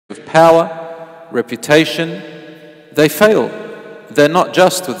power, reputation, they fail. They're not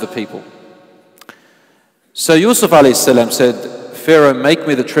just with the people. So Yusuf alayhi salam said, Pharaoh, make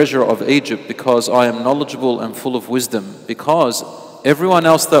me the treasurer of Egypt because I am knowledgeable and full of wisdom. Because everyone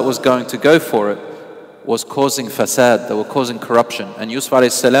else that was going to go for it was causing fasad, they were causing corruption. And Yusuf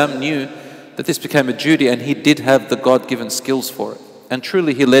alayhi salam knew that this became a duty, and he did have the God-given skills for it. And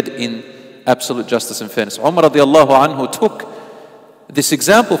truly he led in absolute justice and fairness. Umar radiallahu anhu took this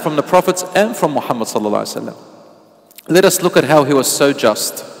example from the prophets and from Muhammad sallallahu alaihi wasallam. Let us look at how he was so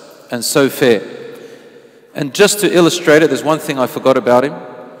just and so fair. And just to illustrate it, there's one thing I forgot about him.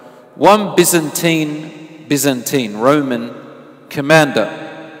 One Byzantine Roman commander,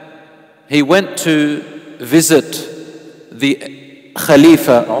 he went to visit the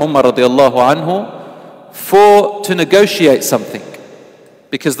Khalifa Umar radiallahu anhu to negotiate something,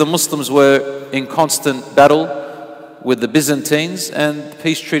 because the Muslims were in constant battle with the Byzantines and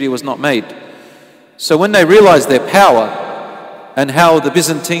peace treaty was not made. So when they realized their power and how the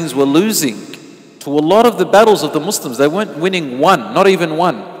Byzantines were losing to a lot of the battles of the Muslims, they weren't winning one, not even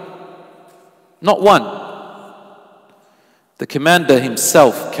one. Not one. The commander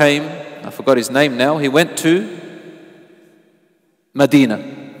himself came, I forgot his name now, he went to Medina.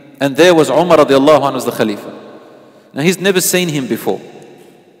 And there was Umar radiallahu anhu as the Khalifa. Now he's never seen him before.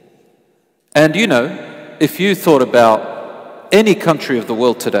 And you know, if you thought about any country of the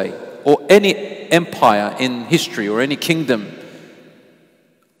world today, or any empire in history, or any kingdom,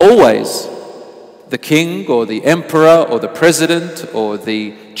 always the king or the emperor or the president or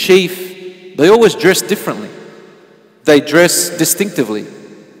the chief, they always dress differently. They dress distinctively.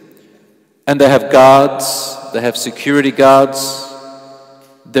 And they have guards, they have security guards,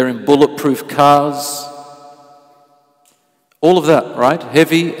 they're in bulletproof cars. All of that, right?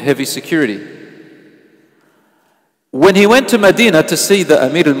 Heavy security. When he went to Medina to see the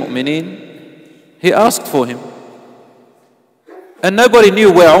Amir al-Mu'mineen, he asked for him. And nobody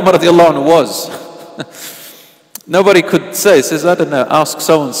knew where Umar radiallahu anhu was. Nobody could say, he says, I don't know, ask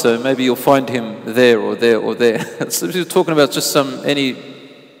so-and-so, maybe you'll find him there or there or there. So he was talking about just any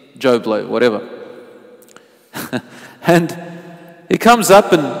Joe Blow, whatever. And he comes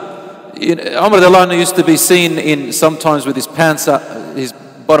up, and Umar radiallahu anhu used to be seen sometimes with his pants, his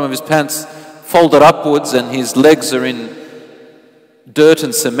bottom of his pants folded upwards, and his legs are in dirt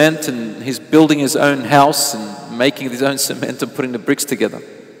and cement, and he's building his own house and making his own cement and putting the bricks together.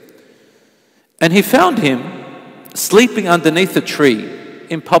 And he found him sleeping underneath a tree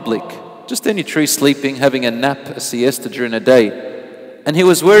in public, just any tree, sleeping, having a nap, a siesta during a day. And he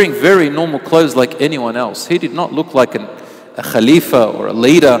was wearing very normal clothes like anyone else. He did not look like a Khalifa or a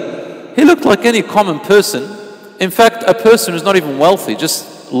leader. He looked like any common person. In fact, a person who's not even wealthy,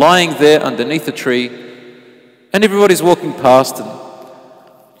 just lying there underneath a tree, and everybody's walking past. And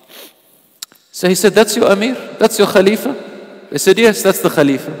so he said, that's your Amir? That's your Khalifa? They said, yes, that's the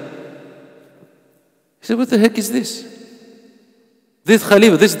Khalifa. He said, what the heck is this? This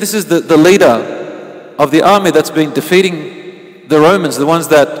Khalifa, this is the leader of the army that's been defeating the Romans, the ones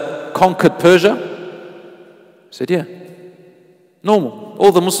that conquered Persia? He said, yeah. Normal.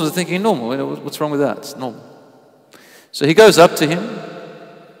 All the Muslims are thinking normal. What's wrong with that? It's normal. So he goes up to him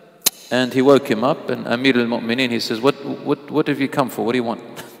and he woke him up, and Amir al-Mu'mineen, he says, what have you come for? What do you want?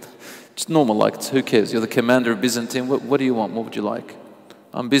 Just normal, like, who cares? You're the commander of Byzantine. What do you want? What would you like?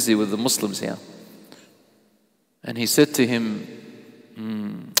 I'm busy with the Muslims here. And he said to him,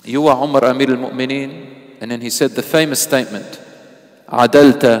 you are Umar Amir al-Mu'mineen? And then he said the famous statement,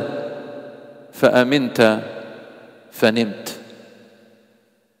 عَدَلْتَ فَأَمِنْتَ فَنِمْتَ.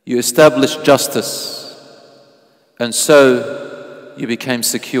 You established justice, and so you became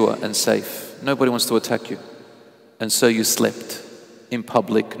secure and safe. Nobody wants to attack you. And so you slept in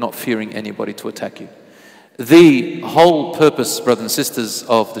public, not fearing anybody to attack you. The whole purpose, brothers and sisters,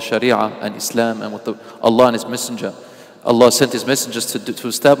 of the Sharia and Islam and what Allah and His Messenger, Allah sent His messengers to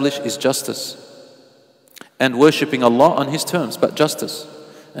establish, is justice. And worshipping Allah on His terms, but justice.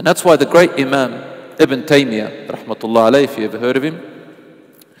 And that's why the great Imam Ibn Taymiyyah, rahmatullah alayhi, if you ever heard of him,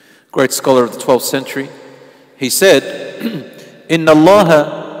 great scholar of the 12th century, he said, إِنَّ اللَّهَ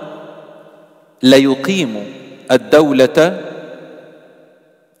لَيُقِيمُ الدَّوْلَةَ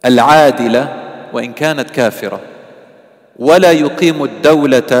الْعَادِلَةَ وإن كانت كافرة ولا يقيم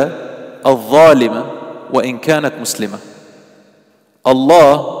الدولة الظالمة وإن كانت مسلمة.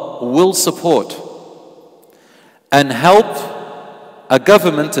 Allah will support and help a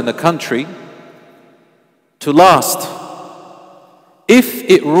government in a country to last if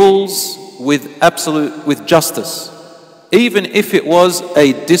it rules with justice, even if it was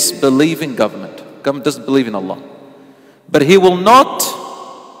a disbelieving government. Government doesn't believe in Allah, but He will not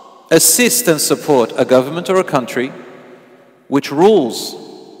assist and support a government or a country which rules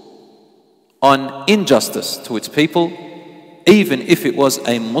on injustice to its people, even if it was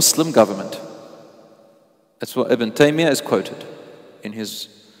a Muslim government. That's what Ibn Taymiyyah is quoted in his.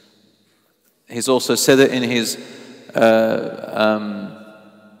 He's also said it in his Majmu'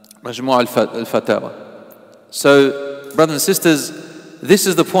 al-Fatawa. So, brothers and sisters, this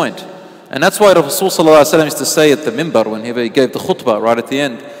is the point. And that's why Rasul sallallahu alaihi wasallam used to say at the minbar whenever he gave the khutbah right at the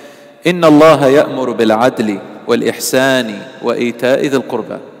end, إِنَّ اللَّهَ يَأْمُرُ بِالْعَدْلِ وَالْإِحْسَانِ وَإِيتَاءِ ذِي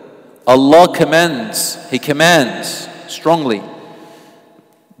الْقُرْبَى. Allah commands, He commands strongly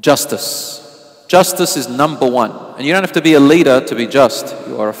justice. Justice is number one. And you don't have to be a leader to be just.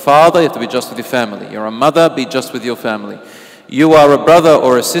 You are a father, you have to be just with your family. You're a mother, be just with your family. You are a brother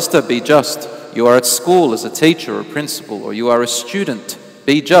or a sister, be just. You are at school as a teacher or a principal, or you are a student,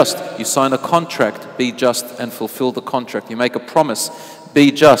 be just. You sign a contract, be just and fulfill the contract. You make a promise,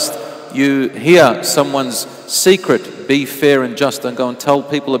 be just. You hear someone's secret, be fair and just. Don't go and tell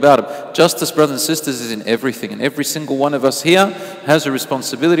people about it. Justice, brothers and sisters, is in everything. And every single one of us here has a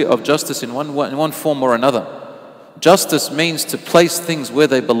responsibility of justice in one form or another. Justice means to place things where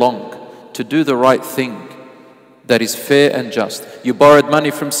they belong, to do the right thing that is fair and just. You borrowed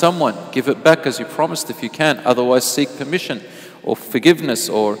money from someone, give it back as you promised if you can. Otherwise, seek permission or forgiveness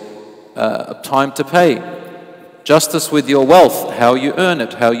or time to pay. Justice with your wealth, how you earn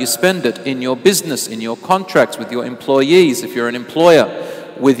it, how you spend it, in your business, in your contracts, with your employees, if you're an employer,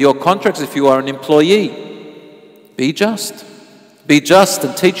 with your contracts, if you are an employee. Be just. Be just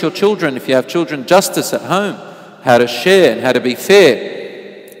and teach your children, if you have children, justice at home, how to share and how to be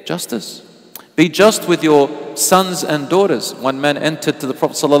fair. Justice. Be just with your sons and daughters. One man entered to the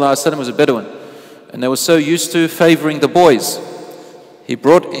Prophet ﷺ, was a Bedouin, and they were so used to favoring the boys.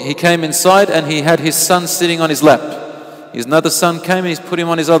 He came inside and he had his son sitting on his lap. His another son came and he put him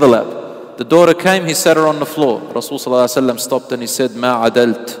on his other lap. The daughter came, he sat her on the floor. Rasul sallallahu alaihi wasallam stopped and he said, "Ma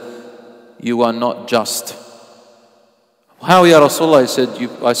adalt, you are not just." "How, Ya Rasulullah?" He said,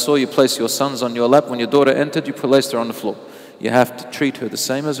 "I saw you place your sons on your lap. When your daughter entered, you placed her on the floor. You have to treat her the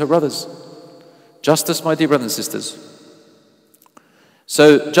same as her brothers." Justice, my dear brothers and sisters.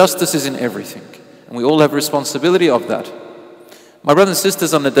 So justice is in everything, and we all have responsibility of that. My brothers and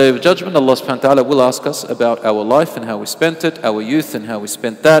sisters, on the Day of Judgment, Allah subhanahu wa ta'ala will ask us about our life and how we spent it, our youth and how we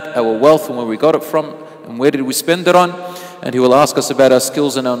spent that, our wealth and where we got it from, and where did we spend it on. And He will ask us about our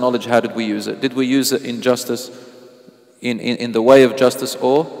skills and our knowledge, how did we use it? Did we use it in justice, in the way of justice,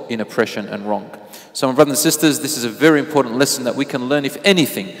 or in oppression and wrong? So my brothers and sisters, this is a very important lesson that we can learn, if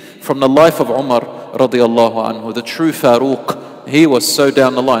anything, from the life of Umar radiallahu anhu, the true Faruq. He was so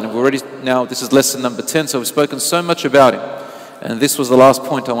down the line. We've already, now this is lesson number 10, so we've spoken so much about him. And this was the last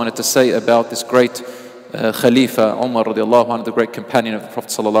point I wanted to say about this great Khalifa, Umar radiallahu anhu, the great companion of the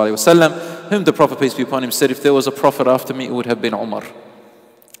Prophet sallallahu alaihi wasallam, whom the Prophet, peace be upon him, said, if there was a prophet after me, it would have been Umar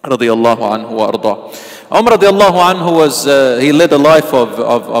radiallahu anhu wa arda. Umar radiallahu anhu was, he led a life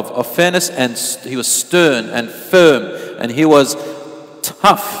of fairness, and he was stern and firm, and he was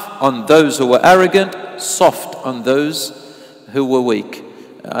tough on those who were arrogant, soft on those who were weak.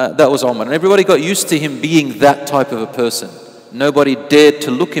 That was Umar, and everybody got used to him being that type of a person. Nobody dared to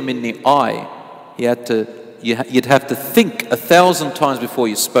look him in the eye. You'd have to think 1,000 times before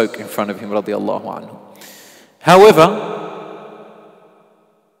you spoke in front of him, radiallahu anhu. However,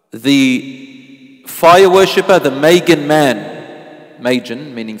 the fire worshipper, the Magan man,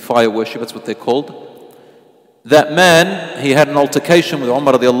 Magan meaning fire worship, that's what they're called. That man, he had an altercation with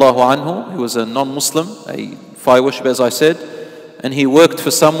Umar radiallahu anhu. He was a non-Muslim, a fire worshipper, as I said, and he worked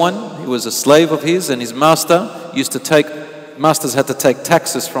for someone. He was a slave of his, and his master used to take. Masters had to take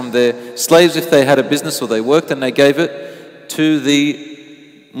taxes from their slaves if they had a business or they worked, and they gave it to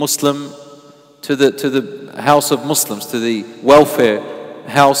the Muslim, to the house of Muslims, to the welfare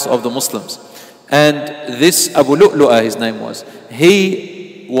house of the Muslims. And this Abu Lu'lu'ah, his name was,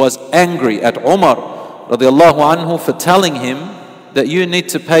 he was angry at Umar radiallahu anhu for telling him that you need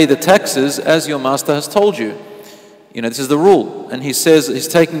to pay the taxes as your master has told you. You know, this is the rule. And he says he's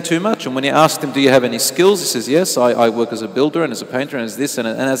taking too much. And when he asked him, do you have any skills? He says, yes, I work as a builder and as a painter and as this and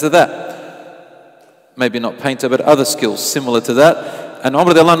as that. Maybe not painter, but other skills similar to that. And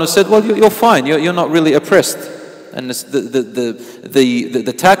Umar radiallahu anhu said, well, you're fine. You're not really oppressed. And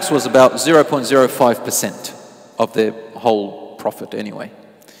the tax was about 0.05% of their whole profit anyway.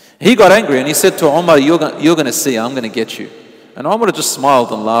 He got angry and he said to Umar, you're going to see, I'm going to get you. And Umar just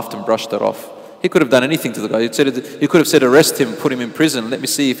smiled and laughed and brushed it off. He could have done anything to the guy. He could have said, arrest him, put him in prison, let me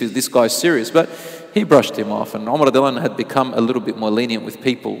see if this guy's serious. But he brushed him off. And Umar had become a little bit more lenient with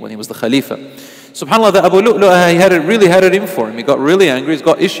people when he was the Khalifa. SubhanAllah, that Abu Lu'lu'ah, he really had it in for him. He got really angry. He's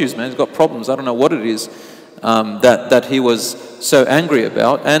got issues, man. He's got problems. I don't know what it is that he was so angry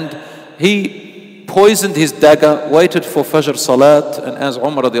about. And he poisoned his dagger, waited for Fajr Salat, and as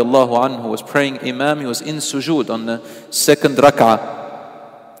Umar radiallahu anhu was praying Imam, he was in sujood on the second rak'ah.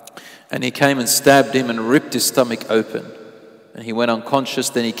 And he came and stabbed him and ripped his stomach open. And he went unconscious,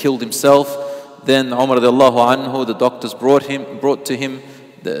 then he killed himself. Then Umar radiallahu anhu, the doctors brought to him,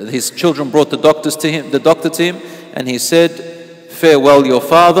 his children brought the doctor to him, and he said, farewell your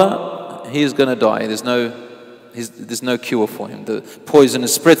father, he is going to die. There's no cure for him. The poison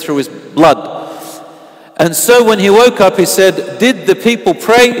is spread through his blood. And so when he woke up, he said, did the people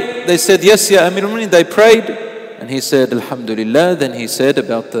pray? They said, yes, Ya Amir al-Mu'minin, they prayed. And he said, Alhamdulillah. Then he said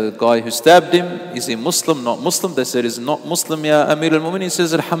about the guy who stabbed him, is he Muslim, not Muslim? They said, is he not Muslim, Ya Amir al-Mu'minin? He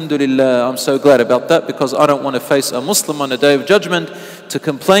says, Alhamdulillah, I'm so glad about that, because I don't want to face a Muslim on a day of judgment to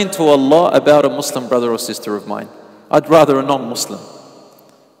complain to Allah about a Muslim brother or sister of mine. I'd rather a non-Muslim,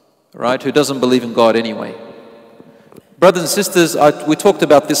 right, who doesn't believe in God anyway. Brothers and sisters, we talked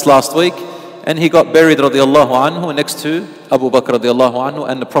about this last week, and he got buried radiallahu anhu next to Abu Bakr radiallahu anhu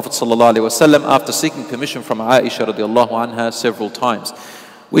and the Prophet sallallahu alaihi wasallam after seeking permission from Aisha radiallahu anha several times.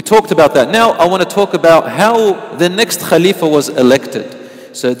 We talked about that. Now I want to talk about how the next Khalifa was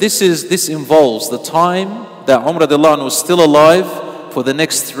elected. So this involves the time that Umar radiallahu anhu was still alive for the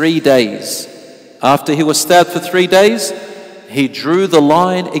next 3 days. After he was stabbed for 3 days, he drew the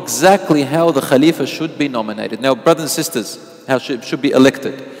line exactly how the Khalifa should be nominated. Now brothers and sisters, how should be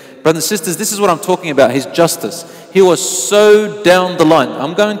elected. Brothers and sisters, this is what I'm talking about, his justice. He was so down the line.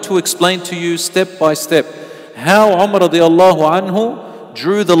 I'm going to explain to you step by step how Umar radiallahu anhu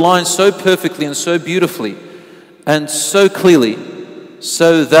drew the line so perfectly and so beautifully and so clearly,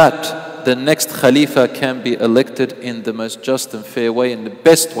 so that the next Khalifa can be elected in the most just and fair way, in the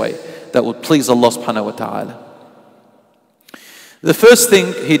best way that would please Allah subhanahu wa ta'ala. The first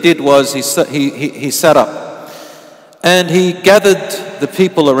thing he did was he sat up. And he gathered the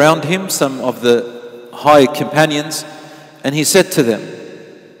people around him, some of the high companions, and he said to them,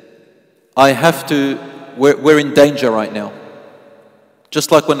 we're in danger right now.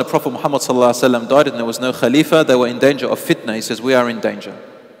 Just like when the Prophet Muhammad ﷺ died and there was no Khalifa, they were in danger of fitna. He says, we are in danger.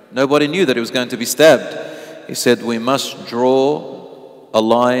 Nobody knew that he was going to be stabbed. He said, we must draw a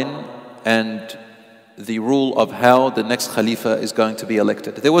line and the rule of how the next Khalifa is going to be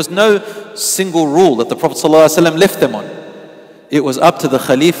elected. There was no single rule that the Prophet ﷺ left them on. It was up to the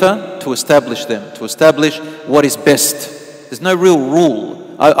Khalifa to establish them, to establish what is best. There's no real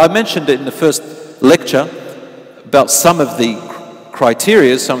rule. I mentioned it in the first lecture about some of the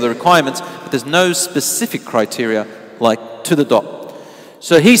criteria, some of the requirements, but there's no specific criteria like to the dot.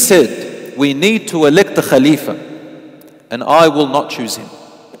 So he said, we need to elect the Khalifa, and I will not choose him.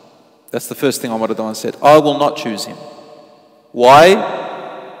 That's the first thing Umar radiallahu anhu said. I will not choose him. Why?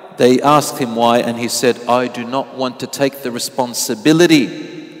 They asked him why, and he said, I do not want to take the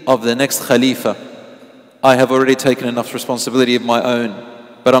responsibility of the next Khalifa. I have already taken enough responsibility of my own,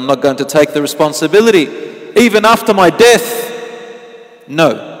 but I'm not going to take the responsibility even after my death.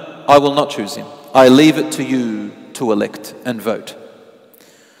 No, I will not choose him. I leave it to you to elect and vote.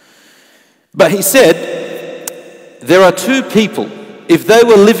 But he said, there are two people. If they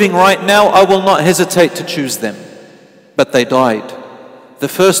were living right now, I will not hesitate to choose them. But they died. The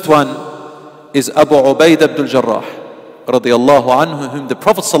first one is Abu Ubaidah ibn al-Jarrah, radiallahu anhu, whom the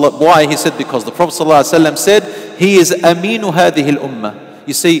Prophet why? He said, because the Prophet ﷺ said, he is aminu hadhihi al-ummah.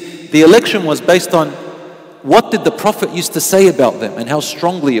 You see, the election was based on what did the Prophet used to say about them and how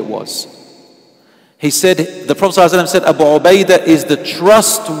strongly it was. He said, the Prophet ﷺ said, Abu Ubaidah is the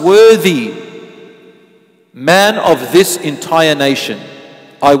trustworthy man of this entire nation.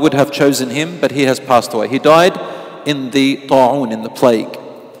 I would have chosen him, but he has passed away. He died in the ta'un, in the plague.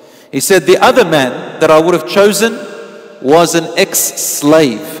 He said, the other man that I would have chosen was an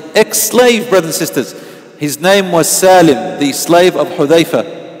ex-slave. Ex-slave, brothers and sisters. His name was Salim, the slave of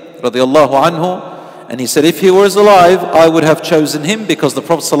Hudayfa, radiallahu anhu. And he said, if he was alive, I would have chosen him, because the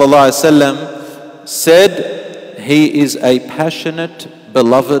Prophet ﷺ said, he is a passionate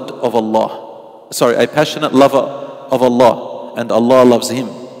beloved of Allah. A passionate lover of Allah, and Allah loves him.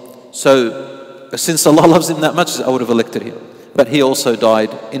 So, since Allah loves him that much, I would have elected him. But he also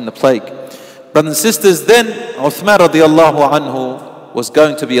died in the plague. Brothers and sisters, then Uthman radiallahu anhu was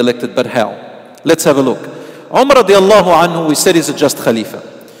going to be elected, but how? Let's have a look. Umar radiallahu anhu, we said, is a just Khalifa.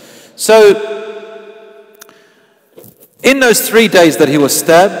 So, in those 3 days that he was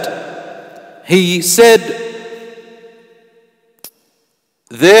stabbed, he said,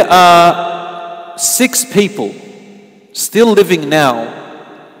 there are 6 people still living now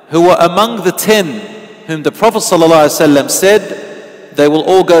who were among the 10 whom the Prophet ﷺ said they will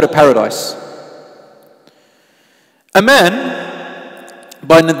all go to paradise. A man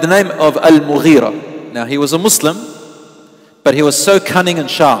by the name of Al-Mughira. Now he was a Muslim, but he was so cunning and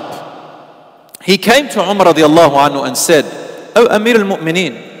sharp. He came to Umar radiallahu anhu and said, "O Amir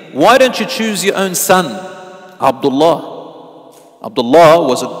al-Mu'mineen, why don't you choose your own son, Abdullah?" Abdullah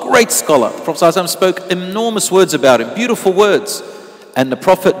was a great scholar. The Prophet ﷺ spoke enormous words about him, beautiful words. And the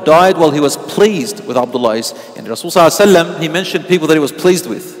Prophet died while he was pleased with Abdullah. In Rasulullah ﷺ, he mentioned people that he was pleased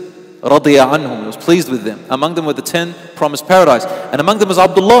with. Radiya anhum, he was pleased with them. Among them were the 10 promised paradise. And among them was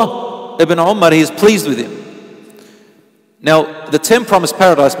Abdullah ibn Umar, he is pleased with him. Now, the 10 promised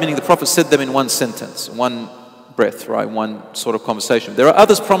paradise, meaning the Prophet said them in one sentence, one breath, right? One sort of conversation. There are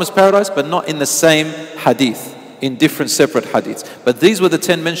others promised paradise, but not in the same hadith, in different separate hadiths. But these were the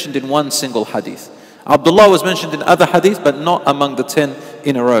 10 mentioned in one single hadith. Abdullah was mentioned in other hadith, but not among the 10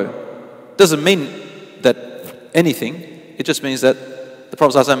 in a row. Doesn't mean that anything, it just means that the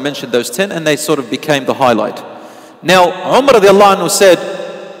Prophet ﷺ mentioned those 10 and they sort of became the highlight. Now, Umar radiallahu anhu said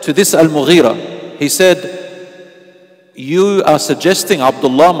to this Al-Mughira, he said, "You are suggesting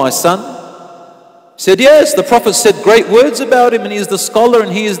Abdullah, my son?" He said, "Yes, the Prophet said great words about him and he is the scholar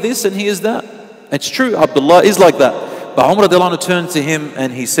and he is this and he is that." It's true, Abdullah is like that. But Umar radiallahu anhu turned to him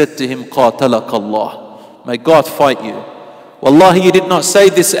and he said to him, "Qatalak Allah, may God fight you. Wallahi, you did not say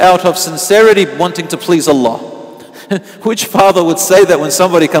this out of sincerity, wanting to please Allah." Which father would say that when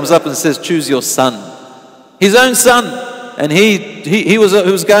somebody comes up and says, "Choose your son"? His own son. And he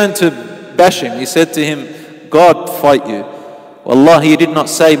was going to bash him. He said to him, "God fight you. Wallahi, you did not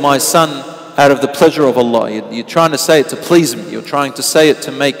say my son out of the pleasure of Allah. You're trying to say it to please me. You're trying to say it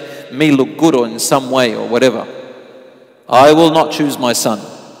to make me look good or in some way or whatever. I will not choose my son.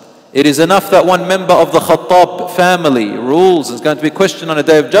 It is enough that one member of the Khattab family rules is going to be questioned on a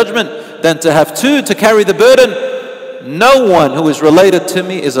day of judgment than to have 2 to carry the burden. No one who is related to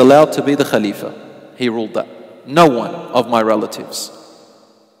me is allowed to be the Khalifa." He ruled that. No one of my relatives.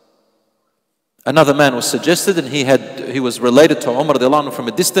 Another man was suggested and he was related to Umar radiallahu anhu from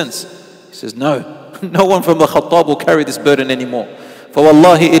a distance. He says, "No, no one from the Khattab will carry this burden anymore. For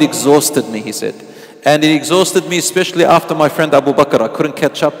wallahi, it exhausted me," he said. "And it exhausted me especially after my friend Abu Bakr. I couldn't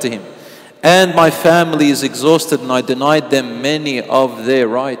catch up to him. And my family is exhausted and I denied them many of their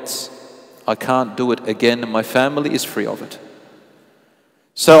rights. I can't do it again and my family is free of it."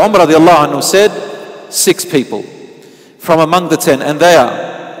 So Umar radiallahu anhu said, 6 people from among the 10. And they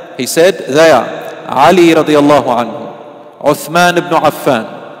are, he said, they are Ali radiallahu anhu, Uthman ibn Affan,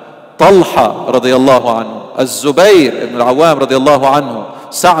 Talha radiallahu anhu, Az-Zubayr ibn al-Awwam radiallahu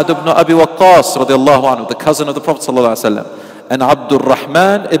anhu, Sa'd ibn Abi Waqqas radiallahu anhu, the cousin of the Prophet sallallahu alaihi wasallam, and Abdul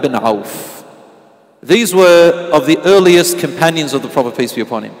Rahman ibn Auf. These were of the earliest companions of the Prophet, peace be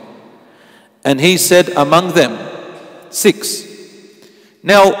upon him. And he said among them, 6.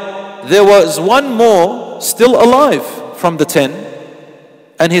 Now, there was one more still alive from the 10,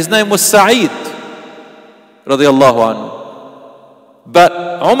 and his name was Sa'id radiallahu anhu. But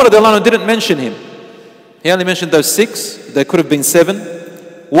Umar radiallahu anhu didn't mention him. He only mentioned those 6. There could have been 7.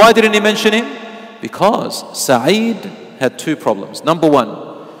 Why didn't he mention him? Because Sa'id had 2 problems. Number 1,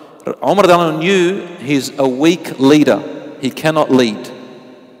 Umar radiallahu anhu knew he's a weak leader. He cannot lead.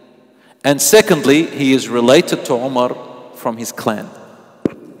 And secondly, he is related to Umar from his clan.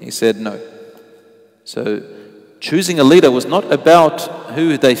 He said no. So choosing a leader was not about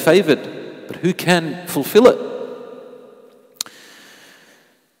who they favored, but who can fulfill it.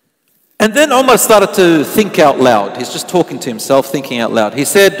 And then Umar started to think out loud. He's just talking to himself, thinking out loud. He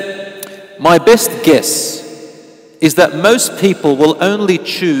said, "My best guess is that most people will only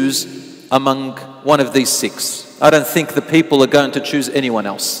choose among one of these 6. I don't think the people are going to choose anyone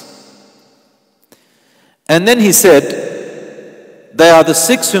else." And then he said, "They are the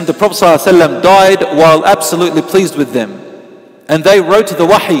 6 whom the Prophet ﷺ died while absolutely pleased with them. And they wrote the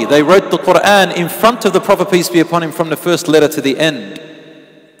wahi, they wrote the Quran in front of the Prophet, peace be upon him, from the first letter to the end."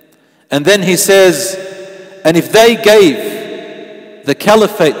 And then he says, "And if they gave the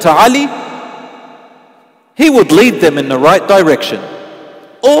Caliphate to Ali, he would lead them in the right direction.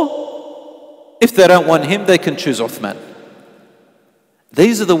 Or if they don't want him, they can choose Uthman."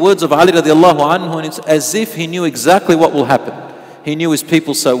 These are the words of Ali radiallahu anhu, and it's as if he knew exactly what will happen. He knew his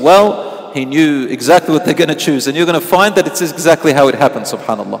people so well, he knew exactly what they're going to choose. And you're going to find that it's exactly how it happened,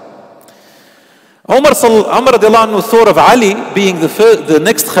 subhanAllah. Umar radiallahu anhu thought of Ali being the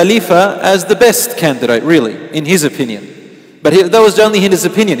next Khalifa as the best candidate, really, in his opinion. But that was only in his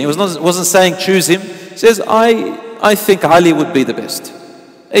opinion. He wasn't saying choose him. He says, I think Ali would be the best.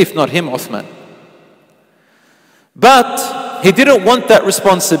 If not him, Uthman. But he didn't want that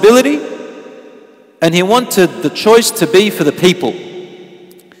responsibility, and he wanted the choice to be for the people.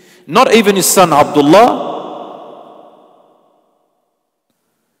 Not even his son Abdullah.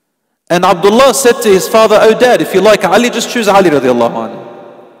 And Abdullah said to his father, "Oh dad, if you like Ali, just choose Ali radiallahu anhu."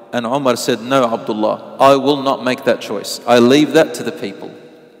 And Umar said, "No, Abdullah, I will not make that choice. I leave that to the people."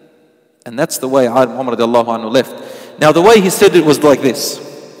 And that's the way Umar radiallahu anhu left. Now the way he said it was like this.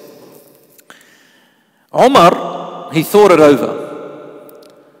 Umar, he thought it over.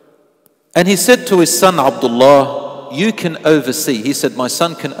 And he said to his son Abdullah, "You can oversee." He said, "My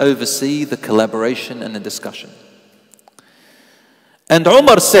son can oversee the collaboration and the discussion." And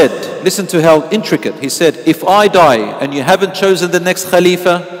Umar said, listen to how intricate, he said, "If I die and you haven't chosen the next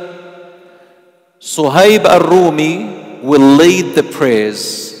Khalifa, Suhaib al-Rumi will lead the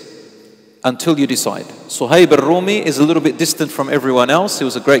prayers until you decide." Suhaib al-Rumi is a little bit distant from everyone else. He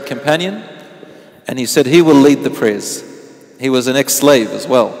was a great companion. And he said he will lead the prayers. He was an ex-slave as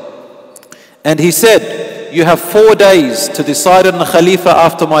well. And he said, "You have 4 days to decide on the Khalifa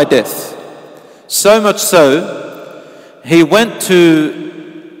after my death." So much so, he went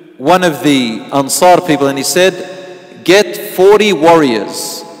to one of the Ansar people and he said, "Get 40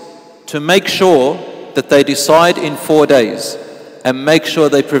 warriors to make sure that they decide in 4 days and make sure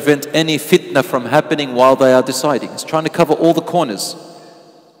they prevent any fitna from happening while they are deciding." He's trying to cover all the corners.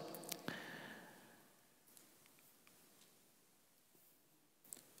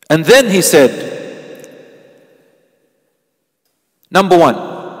 And then he said, number 1,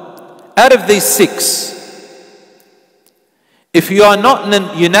 out of these 6, if you are not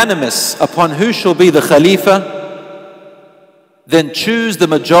unanimous upon who shall be the Khalifa, then choose the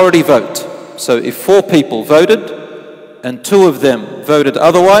majority vote. So if 4 people voted and 2 of them voted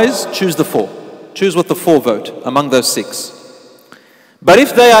otherwise, choose the 4. Choose what the 4 vote among those 6. But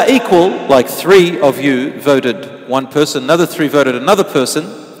if they are equal, like 3 of you voted one person, another 3 voted another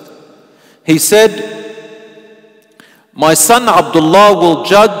person, he said, "My son Abdullah will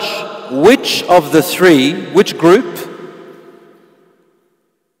judge which of the 3, which group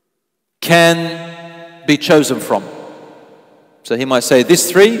can be chosen from." So he might say,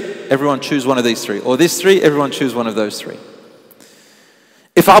 "This 3, everyone choose one of these 3. Or this 3, everyone choose one of those 3.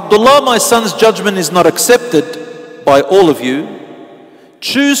 If Abdullah, my son's judgment is not accepted by all of you,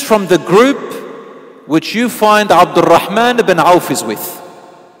 choose from the group which you find Abdul Rahman ibn Auf is with."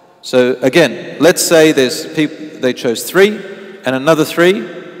 So again, let's say there's people, they chose 3 and another 3,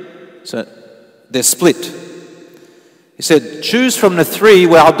 so they're split. He said, choose from the 3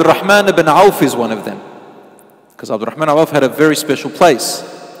 where Abdul Rahman ibn Auf is one of them, because Abdul Rahman ibn Auf had a very special place.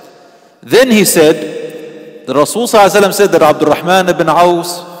 Then he said, the Rasul ﷺ said that Abdul Rahman ibn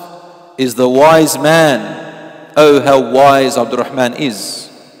Auf is the wise man. Oh, how wise Abdul Rahman is.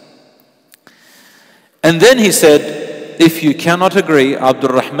 And then he said, if you cannot agree,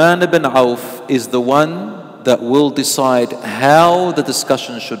 Abdul Rahman ibn Auf is the one that will decide how the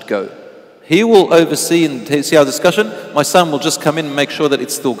discussion should go. He will oversee and see our discussion. My son will just come in and make sure that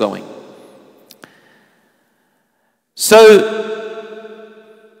it's still going. So,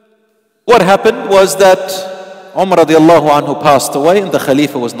 what happened was that Umar radiallahu anhu passed away and the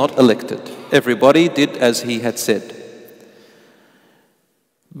Khalifa was not elected. Everybody did as he had said.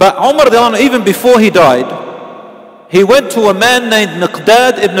 But Umar radiallahu anhu, even before he died, he went to a man named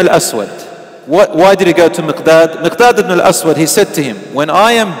Miqdad ibn al-Aswad. Why did he go to Miqdad? Miqdad ibn al-Aswad, he said to him, "When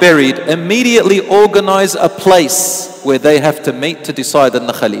I am buried, immediately organize a place where they have to meet to decide on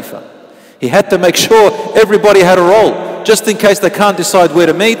the Khalifa." He had to make sure everybody had a role. Just in case they can't decide where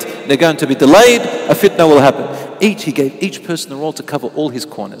to meet, they're going to be delayed, a fitna will happen. He gave each person a role to cover all his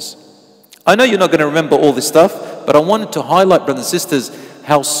corners. I know you're not going to remember all this stuff, but I wanted to highlight, brothers and sisters,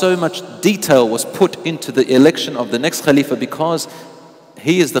 how so much detail was put into the election of the next Khalifa, because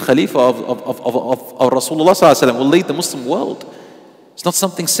he is the Khalifa of Rasulullah ﷺ, will lead the Muslim world. It's not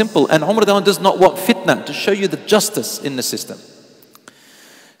something simple. And Umar does not want fitna, to show you the justice in the system.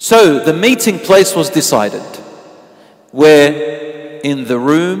 So the meeting place was decided, where in the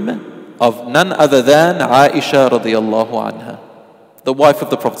room of none other than Aisha radiallahu anha, the wife of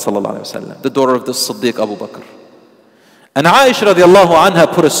the Prophet ﷺ, the daughter of the Siddiq Abu Bakr. And Aisha radiallahu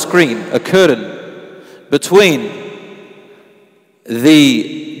anha put a screen, a curtain, between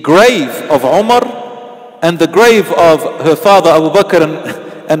the grave of Umar and the grave of her father Abu Bakr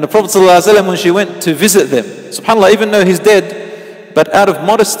and the Prophet ﷺ when she went to visit them. SubhanAllah, even though he's dead, but out of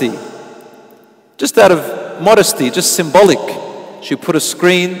modesty, just symbolic, she put a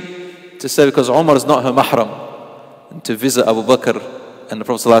screen to say, because Umar is not her mahram, and to visit Abu Bakr and the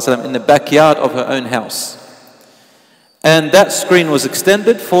Prophet ﷺ in the backyard of her own house. And that screen was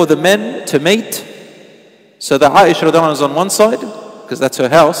extended for the men to meet So the Aisha radiallahu anha is on one side, because that's her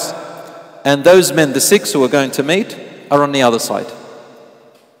house, and those men, the 6 who are going to meet, are on the other side,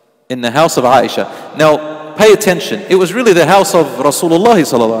 in the house of Aisha. Now, pay attention. It was really the house of Rasulullah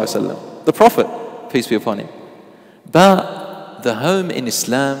sallallahu alaihi wasallam, the Prophet, peace be upon him. But the home in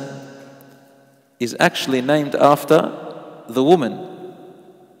Islam is actually named after the woman.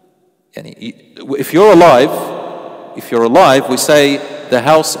 If you're alive, we say the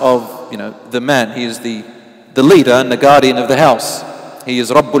house of, the man. He is the leader and the guardian of the house. He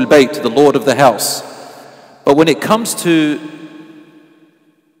is Rabbul Bayt, the Lord of the house. But when it comes to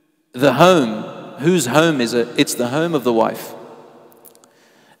the home, whose home is it? It's the home of the wife.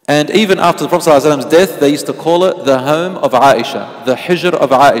 And even after the Prophet ﷺ's death, they used to call it the home of Aisha, the hijr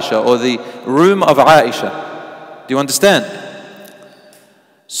of Aisha, or the room of Aisha. Do you understand?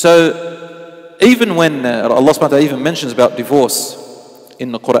 So, even when Allah subhanahu wa ta'ala even mentions about divorce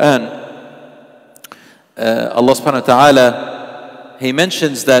in the Quran, Allah subhanahu wa ta'ala, He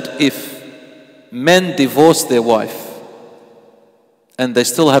mentions that if men divorce their wife and they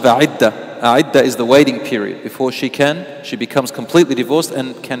still have a iddah is the waiting period before she becomes completely divorced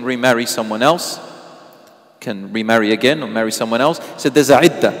and can remarry someone else, can remarry again or marry someone else. He said there's a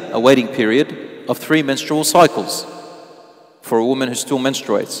iddah, a waiting period of 3 menstrual cycles for a woman who still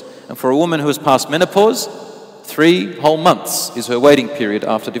menstruates. And for a woman who has passed menopause, 3 whole months is her waiting period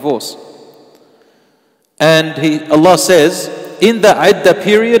after divorce. And Allah says, in the iddah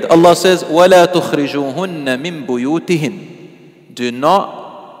period, Allah says, وَلَا تُخْرِجُوهُنَّ مِن بُيُوتِهِنْ. Do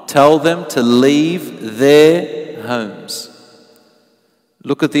not tell them to leave their homes.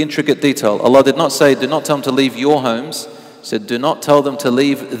 Look at the intricate detail. Allah did not say, do not tell them to leave your homes. He said, do not tell them to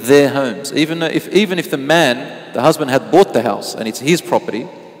leave their homes. Even if the man, the husband, had bought the house and it's his property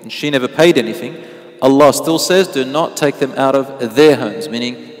and she never paid anything, Allah still says, do not take them out of their homes,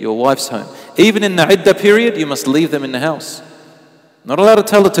 meaning your wife's home. Even in the iddah period, you must leave them in the house. Not allowed to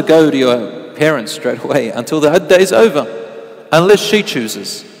tell her to go to your parents straight away until the iddah is over, unless she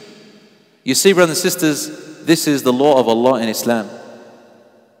chooses. You see, brothers and sisters, this is the law of Allah in Islam.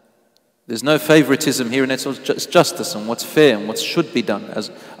 There's no favoritism here, and it's justice and what's fair and what should be done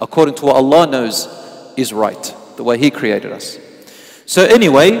as according to what Allah knows is right, the way He created us. So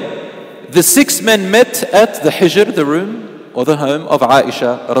anyway, the 6 men met at the hijr, the room or the home of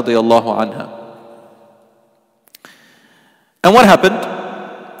Aisha radiallahu anha. And what happened?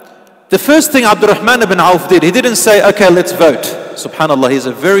 The first thing Abdurrahman ibn Auf did, he didn't say, okay, let's vote. Subhanallah, he's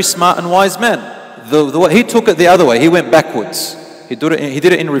a very smart and wise man. He took it the other way. He went backwards. He did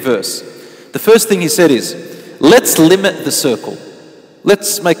it in reverse. The first thing he said is, let's limit the circle.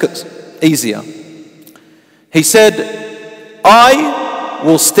 Let's make it easier. He said, I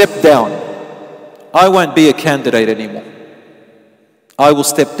will step down. I won't be a candidate anymore. I will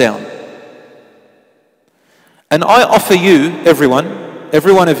step down. And I offer you, every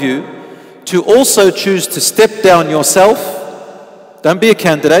one of you, to also choose to step down yourself. Don't be a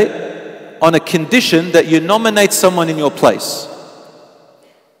candidate, on a condition that you nominate someone in your place.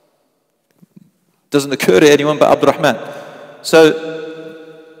 Doesn't occur to anyone but Abdurrahman.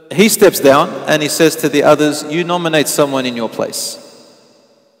 So he steps down and he says to the others, you nominate someone in your place.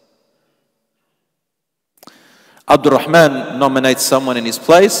 Abdurrahman nominates someone in his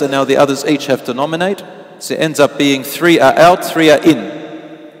place, and now the others each have to nominate. So it ends up being 3 are out, 3 are in.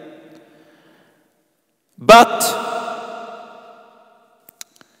 But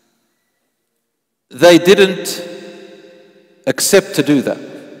they didn't accept to do that.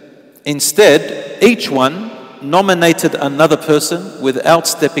 Instead, each one nominated another person without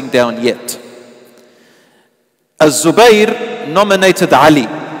stepping down yet. Az-Zubayr nominated Ali.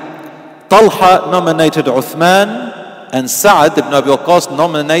 Talha nominated Uthman, and Sa'ad ibn Abi Waqqas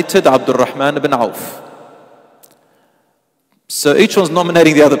nominated Abdurrahman ibn Auf. So each one's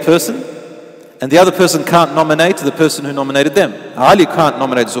nominating the other person, and the other person can't nominate the person who nominated them. Ali can't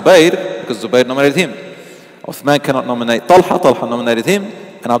nominate Zubayr because Zubayr nominated him. Uthman cannot nominate Talha, Talha nominated him,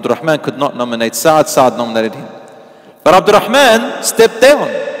 and Abdurrahman could not nominate Sa'ad, Sa'ad nominated him. But Abdurrahman stepped down.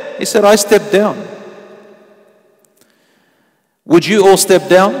 He said, I stepped down. Would you all step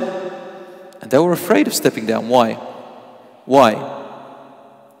down? And they were afraid of stepping down. Why? Why?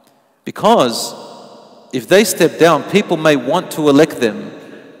 Because if they step down, people may want to elect them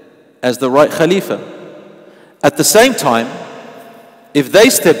as the right Khalifa. At the same time, if they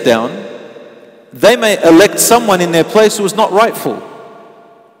step down, they may elect someone in their place who is not rightful,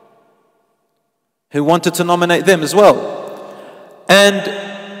 who wanted to nominate them as well. And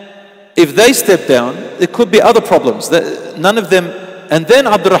if they step down, there could be other problems. None of them. And then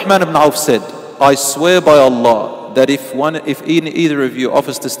Abdurrahman ibn Auf said, I swear by Allah, that if either of you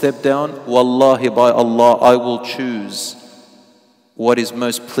offers to step down, wallahi by Allah, I will choose what is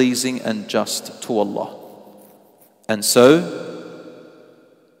most pleasing and just to Allah. And so,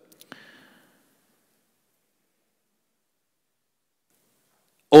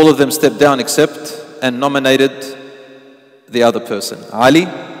 all of them stepped down except and nominated the other person. Ali,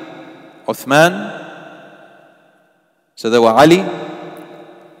 Uthman. So there were Ali,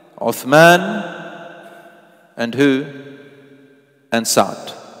 Uthman, and who? And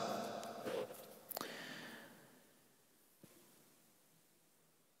Sa'd.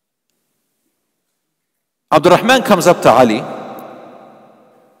 Abdul Rahman comes up to Ali.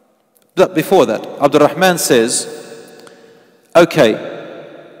 But before that, Abdul Rahman says, okay.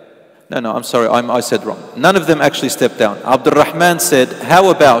 No, I'm sorry, I said wrong. None of them actually stepped down. Abdul Rahman said, how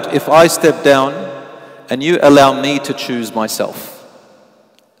about if I step down and you allow me to choose myself?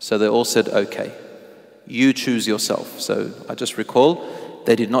 So they all said, okay, you choose yourself. So I just recall,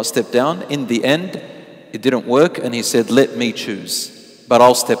 they did not step down. In the end, it didn't work, and he said, let me choose, but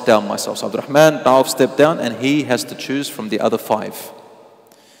I'll step down myself. So Abdul Rahman now stepped down, and he has to choose from the other 5.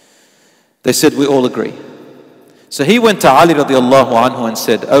 They said, we all agree. So he went to Ali radiallahu anhu and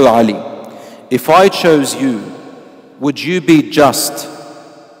said, oh Ali, if I chose you, would you be just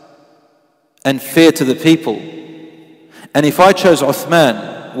and fair to the people? And if I chose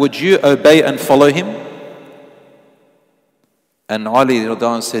Uthman, would you obey and follow him? And Ali radiallahu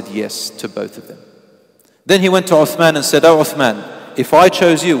anhu said yes to both of them. Then he went to Uthman and said, oh Uthman, if I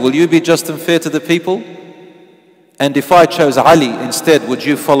chose you, will you be just and fair to the people? And if I chose Ali instead, would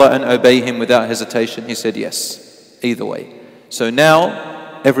you follow and obey him without hesitation? He said yes. Either way. So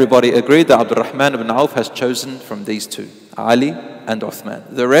now everybody agreed that Abdul Rahman ibn Auf has chosen from these 2, Ali and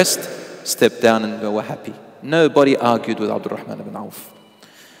Uthman. The rest stepped down and were happy. Nobody argued with Abdul Rahman ibn Auf.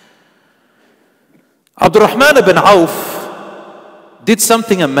 Abdul Rahman ibn Auf did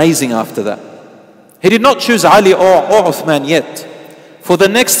something amazing after that. He did not choose Ali or Uthman yet. For the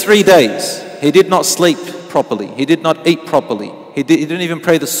next 3 days, he did not sleep properly. He did not eat properly. He didn't even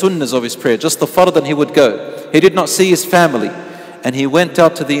pray the sunnahs of his prayer, just the fard, and he would go. He did not see his family. And he went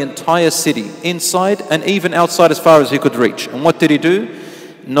out to the entire city, inside and even outside as far as he could reach. And what did he do?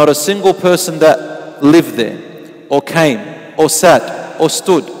 Not a single person that lived there, or came, or sat, or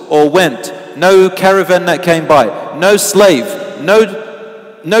stood, or went. No caravan that came by. No slave,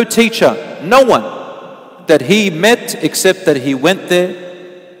 no teacher, no one that he met, except that he went there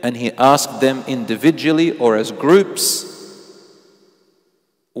and he asked them individually or as groups,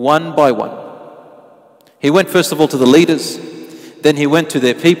 one by one. He went first of all to the leaders, then he went to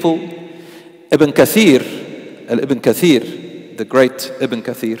their people. Ibn Kathir, the great Ibn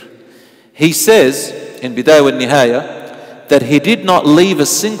Kathir, he says in Bidayah wa Nihaya that he did not leave a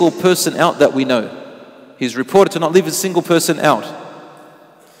single person out that we know. He's reported to not leave a single person out.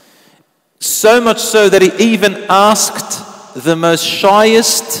 So much so that he even asked the most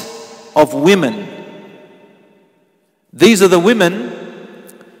shyest of women. These are the women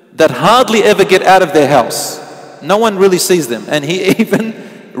that hardly ever get out of their house. No one really sees them. And he even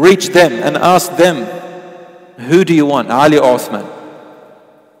reached them and asked them, who do you want, Ali or Uthman?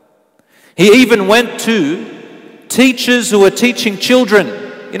 He even went to teachers who were teaching children.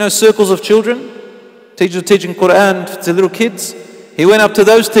 You know, circles of children? Teachers teaching Quran to little kids. He went up to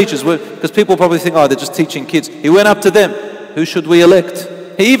those teachers, because people probably think, oh, they're just teaching kids. He went up to them, who should we elect?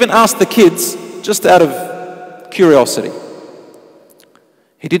 He even asked the kids, just out of curiosity.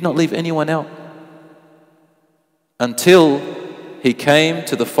 He did not leave anyone out until he came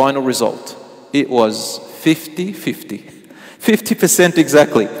to the final result. It was 50-50. 50%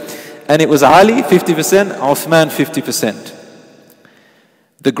 exactly. And it was Ali 50%, Uthman 50%.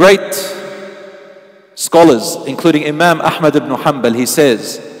 The great scholars, including Imam Ahmad ibn Hanbal, he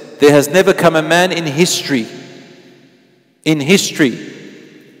says, there has never come a man in history,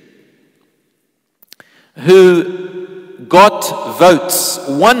 who got votes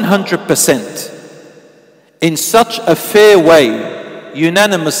 100% in such a fair way,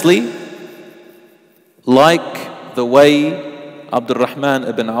 unanimously, like the way Abdul Rahman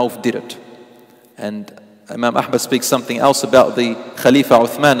ibn Auf did it. And Imam Ahmad speaks something else about the Khalifa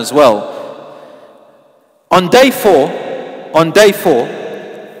Uthman as well. On day four,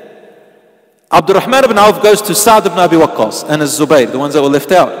 Abdul Rahman ibn Auf goes to Sa'd ibn Abi Waqqas and Az-Zubayr, the ones that were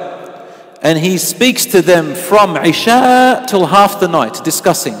left out. And he speaks to them from Isha till half the night,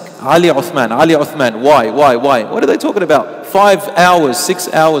 discussing Ali Uthman, why? What are they talking about? 5 hours, 6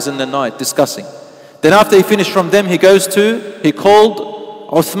 hours in the night discussing. Then after he finished from them, he called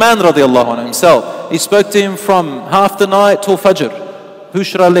Uthman radiallahu anhu himself. He spoke to him from half the night till Fajr. Who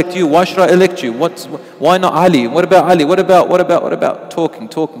should I elect? You. Why should I elect you? Why not Ali? What about Ali? What about? Talking.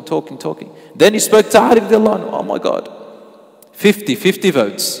 Then he spoke to Ali radiallahu anhu. Oh my God. 50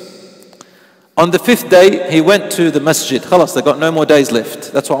 votes. On the 5th day, he went to the masjid. Khalas, they got no more days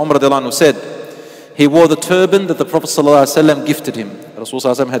left. That's what Umar radiallahu anhu said. He wore the turban that the Prophet ﷺ gifted him.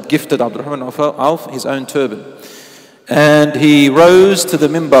 Rasulullah ﷺ had gifted Abdurrahman Auf his own turban. And he rose to the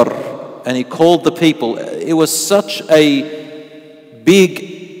mimbar and he called the people. It was such a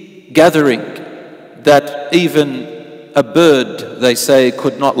big gathering that even a bird, they say,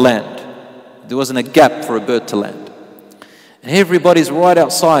 could not land. There wasn't a gap for a bird to land. And everybody's right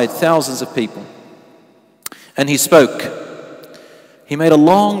outside, thousands of people. And he spoke. He made a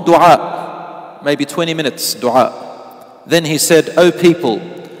long dua, maybe 20 minutes dua. Then he said, "O people,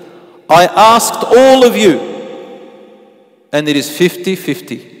 I asked all of you, and it is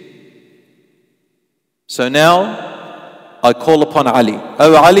 50-50. So now I call upon Ali.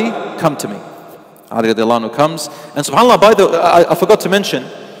 O Ali, come to me." Ali radiallahu anhu comes. And subhanAllah, I forgot to mention,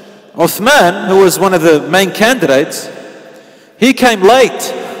 Uthman, who was one of the main candidates, he came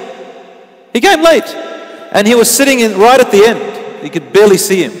late. And he was sitting right at the end. You could barely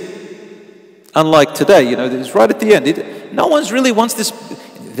see him. Unlike today, he's right at the end. No one's really wants this.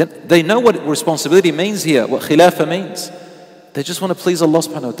 They know what responsibility means here, what khilafah means. They just want to please Allah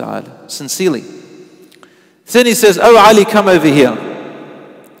subhanahu wa ta'ala, sincerely. Then he says, "Oh Ali, come over here.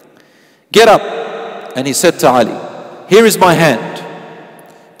 Get up." And he said to Ali, "Here is my hand.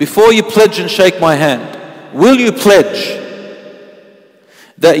 Before you pledge and shake my hand, will you pledge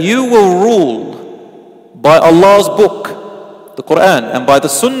that you will rule by Allah's book, the Quran, and by the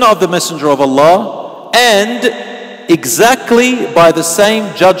Sunnah of the Messenger of Allah, and exactly by the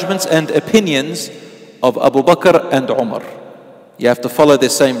same judgments and opinions of Abu Bakr and Umar? You have to follow their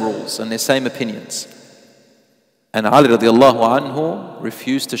same rules and their same opinions." And Ali radiallahu anhu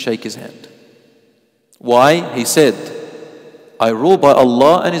refused to shake his hand. Why? He said, "I rule by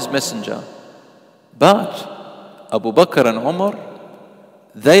Allah and His Messenger, but Abu Bakr and Umar,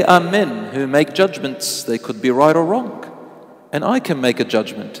 they are men who make judgments. They could be right or wrong. And I can make a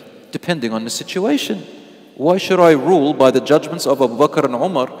judgment depending on the situation. Why should I rule by the judgments of Abu Bakr and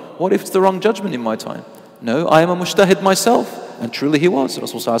Umar? What if it's the wrong judgment in my time? No, I am a mujtahid myself." And truly he was.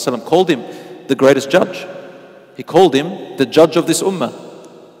 Rasulullah ﷺ called him the greatest judge. He called him the judge of this ummah.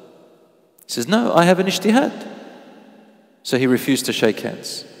 He says, "No, I have an ijtihad." So he refused to shake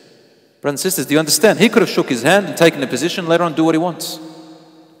hands. Brothers and sisters, do you understand? He could have shook his hand and taken a position, later on do what he wants.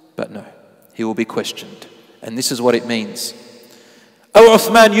 But no, he will be questioned. And this is what it means. "Oh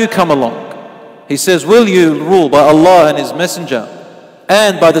Uthman, you come along." He says, "Will you rule by Allah and His Messenger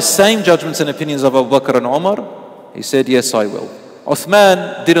and by the same judgments and opinions of Abu Bakr and Umar?" He said, "Yes, I will."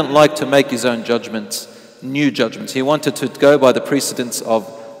 Uthman didn't like to make his own judgments, new judgments. He wanted to go by the precedents of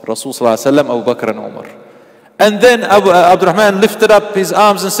Rasulullah ﷺ, Abu Bakr and Umar. And then Abdurrahman lifted up his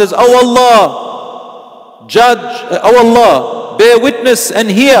arms and says, "Oh Allah, oh Allah, bear witness and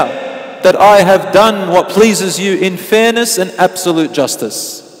hear that I have done what pleases you in fairness and absolute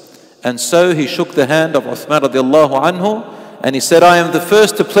justice." And so he shook the hand of Uthman radiallahu anhu and he said, "I am the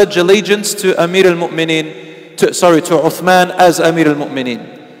first to pledge allegiance to Amir al-Mu'mineen, to Uthman as Amir al-Mu'mineen."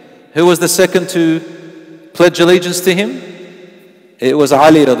 Who was the second to pledge allegiance to him? It was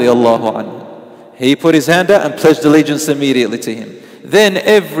Ali radiallahu anhu. He put his hand out and pledged allegiance immediately to him. Then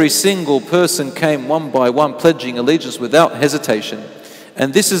every single person came one by one pledging allegiance without hesitation.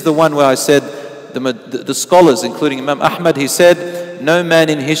 And this is the one where I said, the scholars, including Imam Ahmad, he said, no man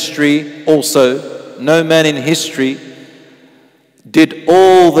in history did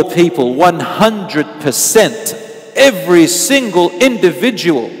all the people 100%, every single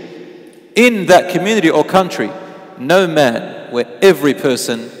individual in that community or country, no man where every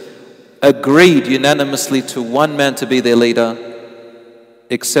person agreed unanimously to one man to be their leader,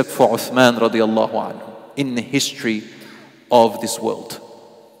 except for Uthman radiallahu anhu, in the history of this world.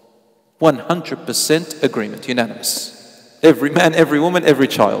 100% agreement, unanimous. Every man, every woman, every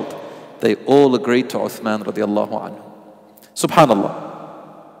child, they all agreed to Uthman radiallahu anhu. Subhanallah.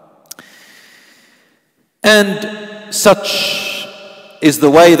 And such is the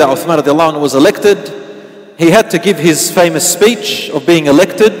way that Uthman radiallahu anhu was elected. He had to give his famous speech of being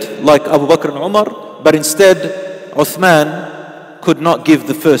elected like Abu Bakr and Umar, but instead Uthman could not give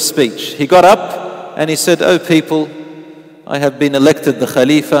the first speech. He got up and he said, "Oh people, I have been elected the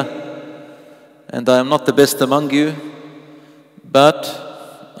Khalifa and I am not the best among you, but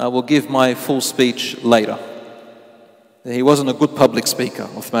I will give my full speech later." He wasn't a good public speaker,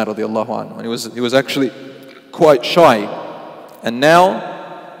 Uthman radiallahu anhu, and he was actually quite shy. And now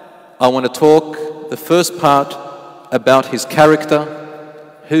I want to talk the first part about his character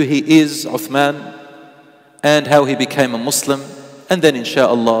who he is, Uthman, and how he became a Muslim. And then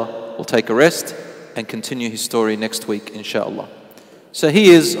inshallah we'll take a rest and continue his story next week inshallah. So he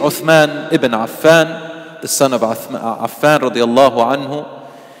is Uthman ibn Affan, the son of Affan radiallahu anhu.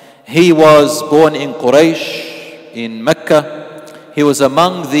 He was born in Quraysh, in Mecca. He was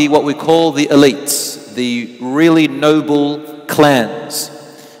among the, what we call the elites, the really noble clans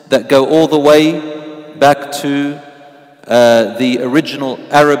that go all the way back to the original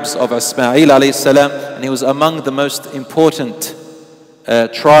Arabs of Ismail alayhi salam, and he was among the most important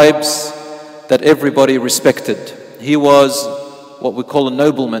tribes that everybody respected. He was what we call a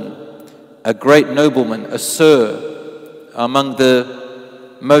nobleman, a great nobleman, a sir, among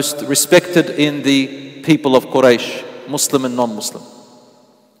the most respected in the people of Quraysh, Muslim and non-Muslim.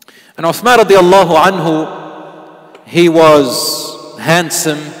 And Uthman radiallahu anhu, he was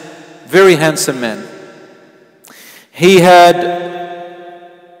handsome, very handsome man. He had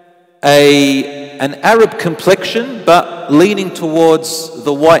an Arab complexion, but leaning towards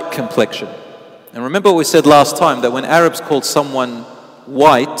the white complexion. And remember what we said last time, that when Arabs called someone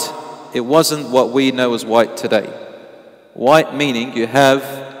white, it wasn't what we know as white today. White meaning you have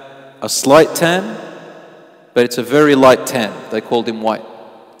a slight tan, but it's a very light tan. They called him white.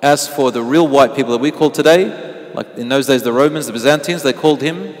 As for the real white people that we call today, like in those days the Romans, the Byzantines, they called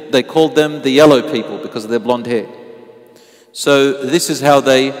them the yellow people because of their blonde hair. So this is how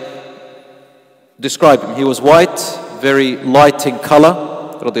they describe him. He was white, very light in color,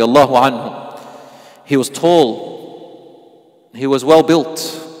 radiallahu anhu. He was tall. He was well built.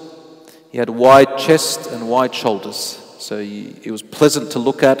 He had wide chest and wide shoulders. So he was pleasant to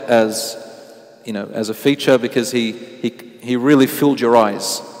look at as, you know, as a feature, because he really filled your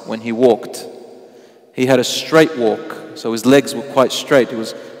eyes when he walked. He had a straight walk, so his legs were quite straight. It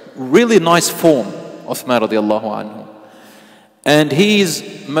was really nice form, Uthman radiallahu anhu. And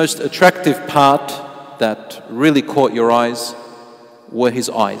his most attractive part that really caught your eyes were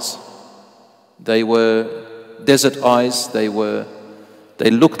his eyes. They were desert eyes. They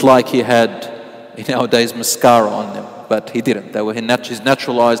looked like he had, in our days, mascara on them, but he didn't. They were his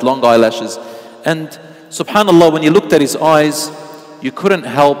natural eyes, long eyelashes. And subhanAllah, when you looked at his eyes, you couldn't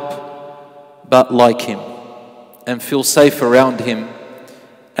help but like him and feel safe around him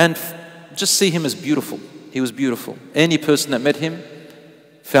and just see him as beautiful. He was beautiful. Any person that met him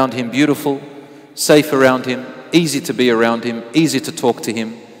found him beautiful, safe around him, easy to be around him, easy to talk to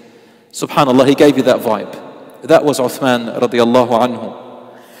him. SubhanAllah, he gave you that vibe. That was Uthman radiallahu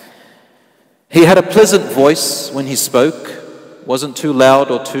anhu. He had a pleasant voice when he spoke, wasn't too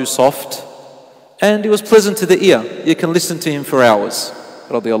loud or too soft, and he was pleasant to the ear. You can listen to him for hours,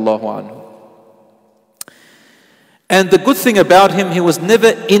 radiallahu anhu. And the good thing about him, he was never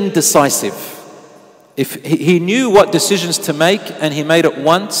indecisive. If he knew what decisions to make, and he made it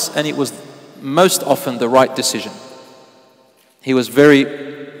once, and it was most often the right decision. He was very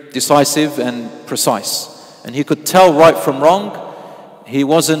decisive and precise, and he could tell right from wrong. He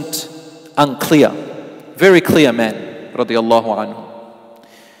wasn't unclear. Very clear man, radiallahu anhu.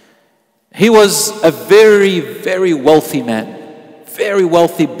 He was a very, very wealthy man, very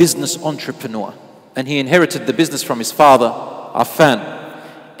wealthy business entrepreneur, and he inherited the business from his father, Affan.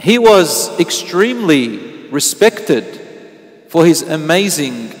 He was extremely respected for his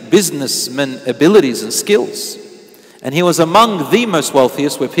amazing businessman abilities and skills. And he was among the most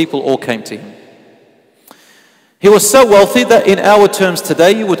wealthiest, where people all came to him. He was so wealthy that in our terms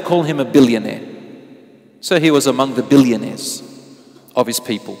today, you would call him a billionaire. So he was among the billionaires of his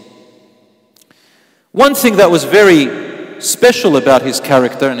people. One thing that was very special about his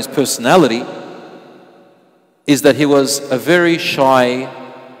character and his personality is that he was a very shy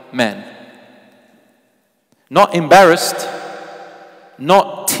man. Not embarrassed,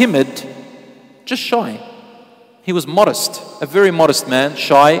 not timid, just shy. He was modest, a very modest man,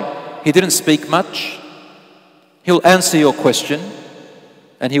 shy. He didn't speak much. He'll answer your question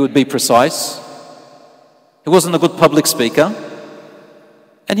and he would be precise. He wasn't a good public speaker,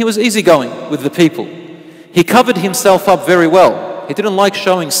 and he was easygoing with the people. He covered himself up very well. He didn't like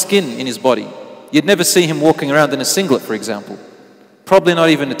showing skin in his body. You'd never see him walking around in a singlet, for example. Probably not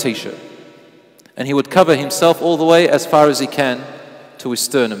even a t-shirt. And he would cover himself all the way as far as he can to his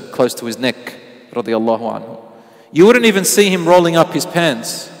sternum, close to his neck, radiallahu anhu. You wouldn't even see him rolling up his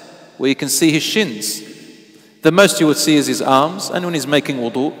pants, where you can see his shins. The most you would see is his arms, and when he's making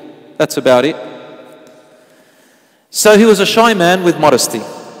wudu, that's about it. So he was a shy man with modesty.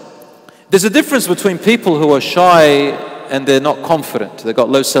 There's a difference between people who are shy and they're not confident. They've got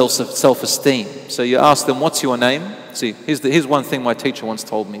low self-esteem. So you ask them, what's your name? See, here's one thing my teacher once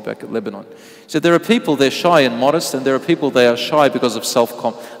told me back at Lebanon. He said, there are people, they're shy and modest, and there are people, they are shy because of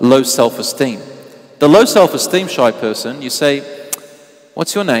low self-esteem. The low self-esteem shy person, you say,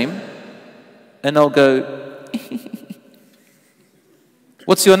 what's your name? And they'll go,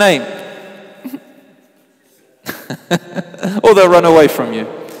 what's your name? Or they'll run away from you.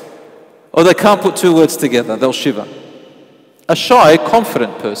 Or they can't put two words together, they'll shiver. A shy,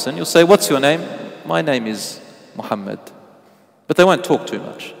 confident person, you'll say, what's your name? My name is Muhammad. But they won't talk too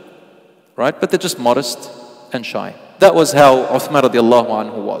much, right? But they're just modest and shy. That was how Uthman radiallahu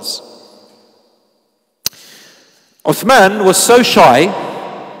anhu was. Uthman was so shy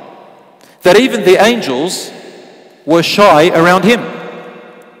that even the angels were shy around him.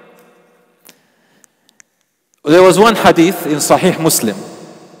 There was one hadith in Sahih Muslim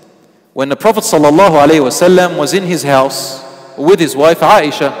when the Prophet ﷺ was in his house with his wife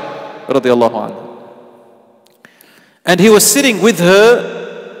Aisha radiallahu anha. And he was sitting with her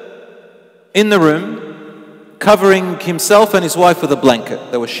in the room, covering himself and his wife with a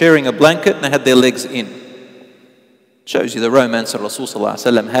blanket. They were sharing a blanket and they had their legs in. Shows you the romance that Rasul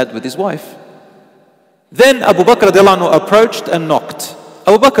ﷺ had with his wife. Then Abu Bakr radiallahu anhu approached and knocked.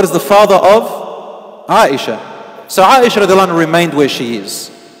 Abu Bakr is the father of Aisha. So Aisha radiallahu anha remained where she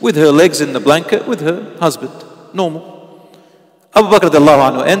is, with her legs in the blanket, with her husband, normal. Abu Bakr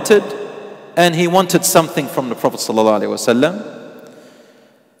radiallahu anhu entered, and he wanted something from the Prophet sallallahu alaihi wasallam.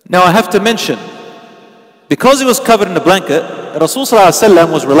 Now I have to mention, because he was covered in the blanket, Rasul sallallahu alaihi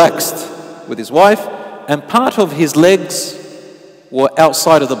wasallam was relaxed with his wife, and part of his legs were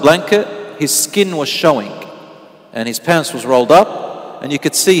outside of the blanket. His skin was showing, and his pants was rolled up, and you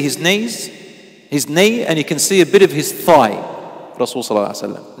could see his knee, and you can see a bit of his thigh. Rasul sallallahu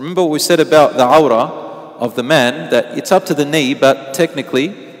alaihi wasallam. Remember what we said about the awrah of the man, that it's up to the knee, but technically,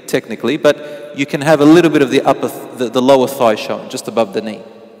 but you can have a little bit of the lower thigh shown, just above the knee.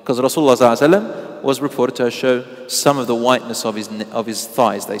 Because Rasulullah sallallahu alaihi wasallam was reported to show some of the whiteness of his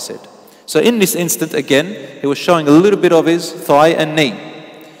thighs, they said. So in this instant, again, he was showing a little bit of his thigh and knee.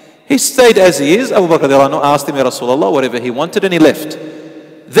 He stayed as he is. Abu Bakr radiallahu anhu asked him, Ya Rasulullah, whatever he wanted, and he left.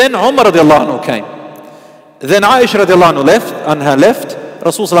 Then Umar radiallahu anhu came. Then Aisha radiallahu anha left.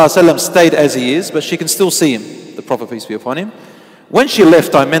 Rasul sallallahu alaihi wasallam stayed as he is, but she can still see him, the Prophet peace be upon him. When she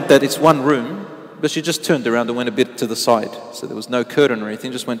left, I meant that it's one room, but she just turned around and went a bit to the side. So there was no curtain or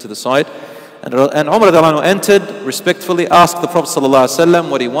anything, just went to the side. And Umar radiallahu anhu entered, respectfully asked the Prophet sallallahu alaihi wasallam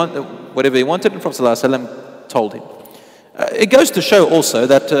whatever he wanted, and the Prophet sallallahu alaihi wasallam told him. It goes to show also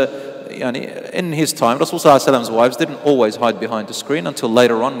that in his time, Rasul sallallahu alaihi wasallam's wives didn't always hide behind a screen until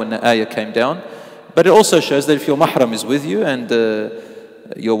later on when the ayah came down. But it also shows that if your mahram is with you and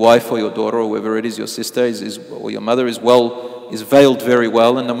your wife or your daughter or whoever it is, your sister or your mother is veiled very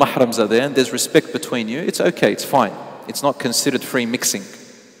well, and the mahrams are there and there's respect between you, it's okay, it's fine. It's not considered free mixing.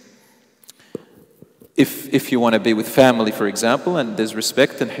 If you want to be with family, for example, and there's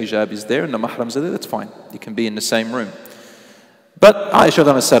respect and hijab is there and the mahrams are there, that's fine. You can be in the same room. But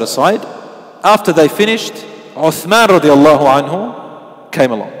Aisha sat aside. After they finished, Uthman radiallahu anhu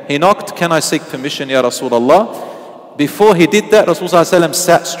came along. He knocked, can I seek permission, Ya Rasulullah? Before he did that, Rasul sallallahu alaihi wasallam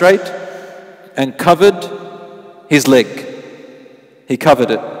sat straight and covered his leg. He covered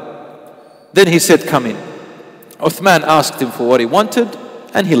it. Then he said, come in. Uthman asked him for what he wanted,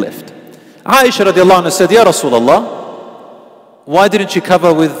 and he left. Aisha radiallahu anha said, Ya Rasulullah, why didn't you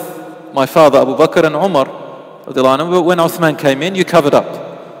cover with my father Abu Bakr and Umar radiallahu anhu? But when Uthman came in, you covered up.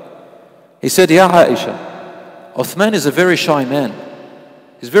 He said, Ya Aisha, Uthman is a very shy man.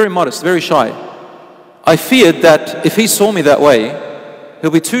 He's very modest, very shy. I feared that if he saw me that way, he'll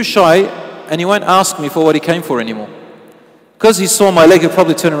be too shy and he won't ask me for what he came for anymore. Because he saw my leg, he'll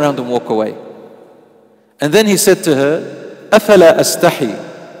probably turn around and walk away. And then he said to her, أَفَلَا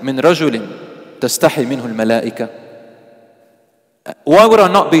أَسْتَحِي مِنْ رَجُلٍ تَسْتَحِي مِنْهُ الْمَلَائِكَةِ. Why would I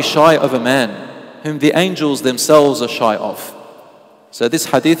not be shy of a man whom the angels themselves are shy of? So this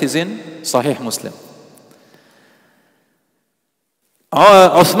hadith is in Sahih Muslim.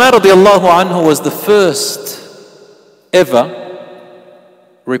 Uthman radiallahu anhu was the first ever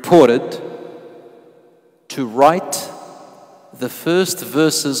reported to write the first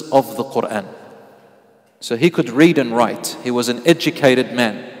verses of the Quran. So he could read and write. He was an educated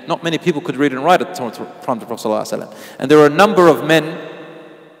man. Not many people could read and write at the time of the Prophet ﷺ. And there were a number of men,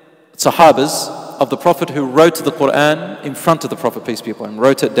 Sahabas of the Prophet, who wrote the Quran in front of the Prophet, peace be upon him,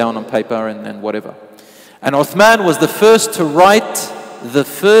 wrote it down on paper and whatever. And Uthman was the first to write the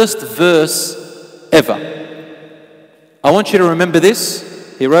first verse ever. I want you to remember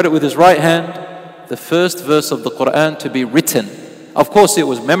this. He wrote it with his right hand. the first verse of the Quran to be written. Of course it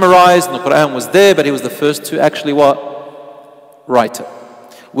was memorized and the Quran was there, but he was the first to actually what? Write it.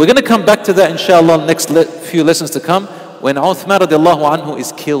 We're going to come back to that inshallah next few lessons to come, when Uthman radiallahu anhu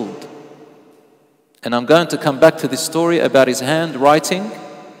is killed. And I'm going to come back to this story about his hand writing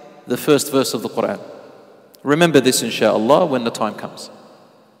the first verse of the Quran. Remember this inshallah when the time comes.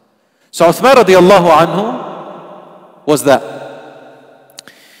 So Uthman radiallahu anhu was that.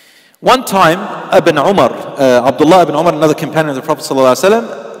 One time, Abdullah ibn Umar, another companion of the Prophet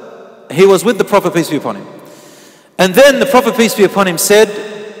ﷺ, he was with the Prophet, peace be upon him. And then the Prophet, peace be upon him, said,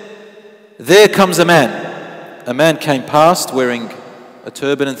 there comes a man. A man came past wearing a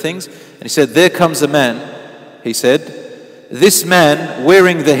turban and things. And he said, there comes a man. He said, this man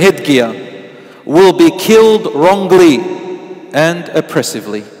wearing the headgear will be killed wrongly and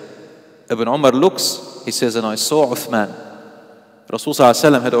oppressively. Ibn Umar looks, he says, and I saw Uthman. Rasul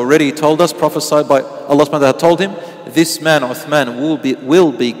ﷺ had already told us, prophesied by Allah subhanahu wa ta'ala had told him, this man Uthman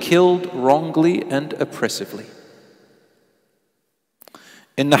will be killed wrongly and oppressively.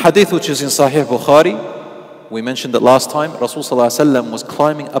 In the hadith which is in Sahih Bukhari, we mentioned it last time, Rasul ﷺ was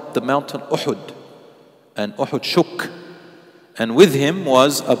climbing up the mountain Uhud, and Uhud shook, and with him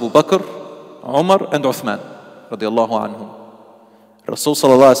was Abu Bakr, Umar and Uthman radiallahu anhum. Rasul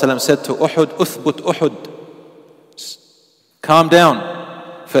ﷺ said to Uhud, uthbut Uhud, calm down.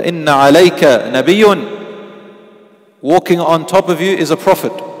 فَإِنَّ عَلَيْكَ نَبِيٌّ, walking on top of you is a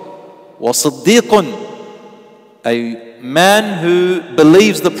prophet. وَصِدِّيقٌ, a man who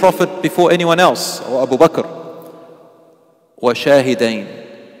believes the prophet before anyone else, or Abu Bakr. وَشَاهِدَيْن,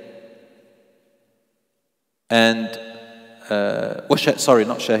 and sorry,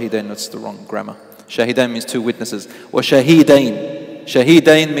 not shahidain, that's the wrong grammar. Shahidain means two witnesses. وَشَهِيدَيْن,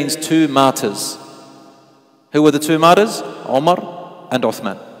 shahidain means two martyrs. Who were the two martyrs? Umar and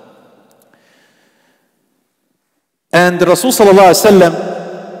Uthman. And Rasul ﷺ,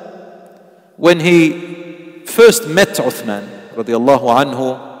 when he first met Uthman radiallahu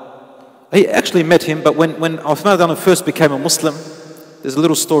anhu, he actually met him, but when Uthman first became a Muslim, there's a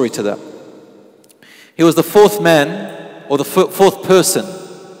little story to that. He was the fourth man, or the fourth person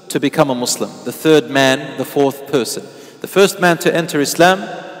to become a Muslim. The third man, the fourth person. The first man to enter Islam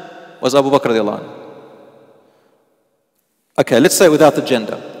was Abu Bakr radiallahu anhu. Okay, let's say without the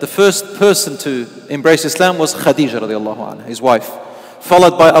gender. The first person to embrace Islam was Khadija radiallahu anha, his wife.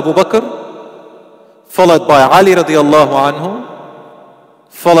 Followed by Abu Bakr, followed by Ali radiallahu anhu,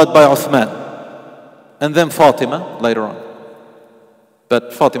 followed by Uthman, and then Fatima later on.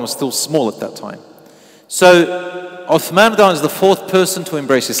 But Fatima was still small at that time. So Uthman is the fourth person to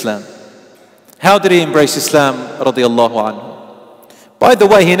embrace Islam. How did he embrace Islam radiallahu anhu? By the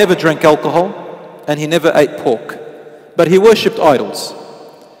way, he never drank alcohol and he never ate pork, but he worshipped idols.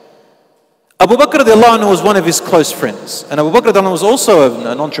 Abu Bakr radiallahu anhu was one of his close friends, and Abu Bakr radiallahu anhu was also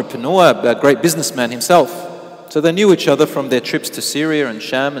an entrepreneur, a great businessman himself. So they knew each other from their trips to Syria and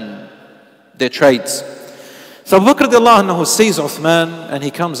Sham and their trades. So Abu Bakr radiallahu anhu sees Uthman, and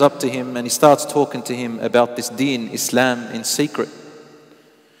he comes up to him and he starts talking to him about this deen, Islam, in secret.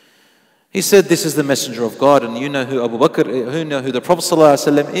 He said, this is the messenger of God, and you know who Abu Bakr, you know who the Prophet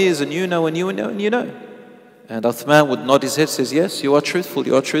ﷺ is, and you know, and you know, and you know. And Uthman would nod his head, says, yes, you are truthful,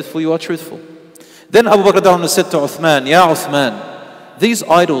 you are truthful, you are truthful. Then Abu Bakr said to Uthman, Ya Uthman, these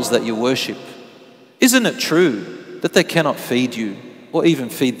idols that you worship, isn't it true that they cannot feed you or even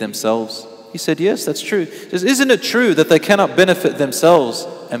feed themselves? He said, yes, that's true. He says, isn't it true that they cannot benefit themselves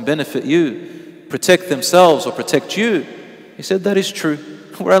and benefit you, protect themselves or protect you? He said, that is true.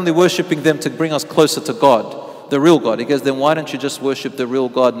 We're only worshipping them to bring us closer to God, the real God. He goes, then why don't you just worship the real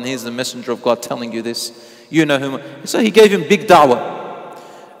God? And here's the messenger of God telling you this. You know whom. So he gave him big da'wah.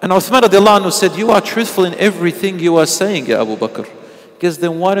 And Uthman radiallahu anhu said, you are truthful in everything you are saying, Ya Abu Bakr. He goes,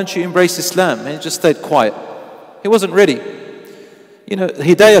 then why don't you embrace Islam? And he just stayed quiet. He wasn't ready. You know,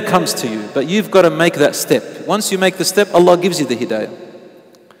 hidayah comes to you, but you've got to make that step. Once you make the step, Allah gives you the hidayah.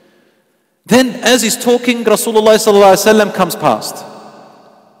 Then as he's talking, Rasulullah sallallahu alaihi wasallam comes past.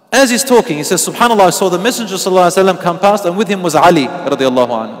 As he's talking, he says, subhanallah, I saw the Messenger sallallahu alaihi wasallam come past, and with him was Ali radiallahu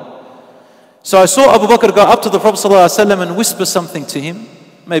anhu. So I saw Abu Bakr go up to the Prophet ﷺ and whisper something to him.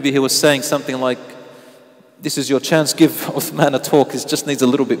 Maybe he was saying something like, this is your chance, give Uthman a talk, it just needs a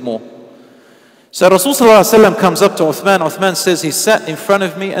little bit more. So Rasul ﷺ comes up to Uthman. Uthman says, he sat in front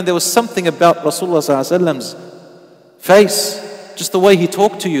of me, and there was something about Rasulullah ﷺ's face, just the way he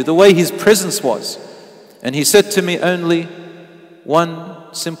talked to you, the way his presence was. And he said to me only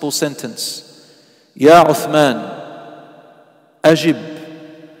one simple sentence, Ya Uthman, ajib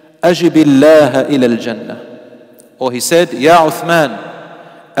Allah ila al-Jannah. Or he said, Ya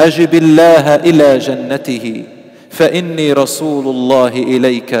Uthman, أجب الله إلى جنته فإني رسول الله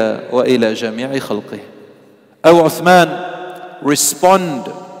إليك وإلى جميع خلقه. O Uthman,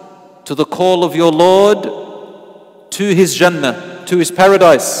 respond to the call of your Lord to His Jannah, to His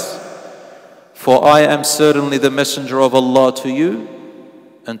paradise. For I am certainly the messenger of Allah to you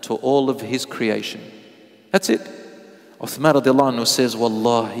and to all of His creation. That's it. Uthman radiallahu anhu says,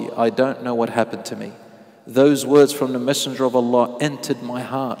 Wallahi, I don't know what happened to me. Those words from the messenger of Allah entered my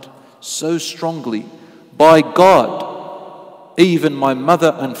heart so strongly. By God, even my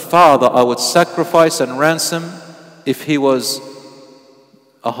mother and father I would sacrifice and ransom if he was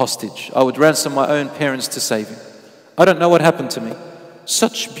a hostage. I would ransom my own parents to save him. I don't know what happened to me.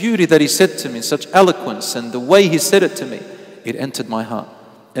 Such beauty that he said to me, such eloquence, and the way he said it to me, it entered my heart.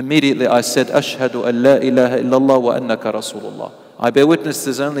 Immediately I said, Ashhadu an la ilaha illallah wa annaka Rasulullah. I bear witness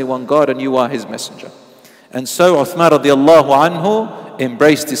there's only one God and you are His messenger. And so Uthman radiallahu anhu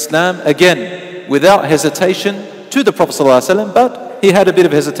embraced Islam again without hesitation to the Prophet ﷺ, but he had a bit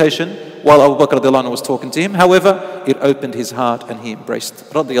of hesitation while Abu Bakr radiallahu anhu was talking to him. However, it opened his heart and he embraced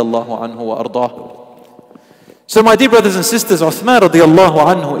radiallahu anhu wa ardah. So my dear brothers and sisters, Uthman radiallahu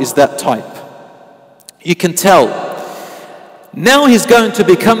anhu is that type. You can tell. Now he's going to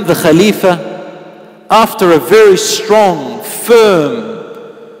become the Khalifa after a very strong,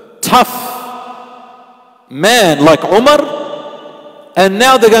 firm, tough man like Umar. And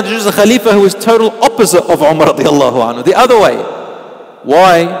now they're going to choose a Khalifa who is total opposite of Umar radiallahu anhu, the other way.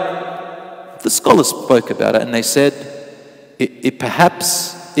 Why? The scholars spoke about it and they said,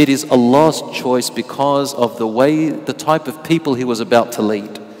 perhaps it is Allah's choice because of the way, the type of people he was about to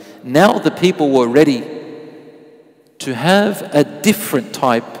lead. Now the people were ready to have a different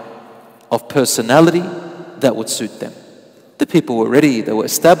type of personality that would suit them. The people were ready, they were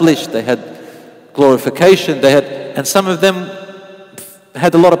established, they had glorification, and some of them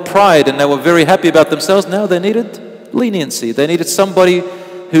had a lot of pride and they were very happy about themselves. Now they needed leniency. They needed somebody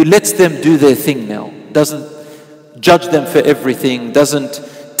who lets them do their thing now, doesn't judge them for everything, doesn't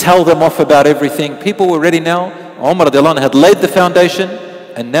tell them off about everything. People were ready now. Umar radiallahu anhu had laid the foundation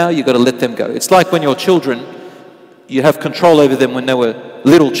and now you've got to let them go. It's like when your children, you have control over them when they were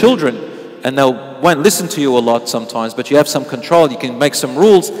little children and they won't listen to you a lot sometimes, but you have some control, you can make some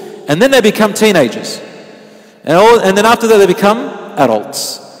rules, and then they become teenagers. And then after that they become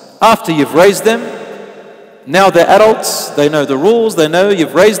adults. After you've raised them, now they're adults, they know the rules, they know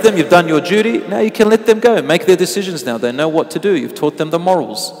you've raised them, you've done your duty, now you can let them go, make their decisions now, they know what to do, you've taught them the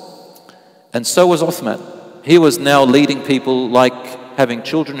morals. And so was Uthman. He was now leading people like having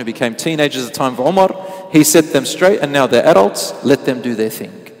children who became teenagers at the time of Umar. He set them straight and now they're adults, let them do their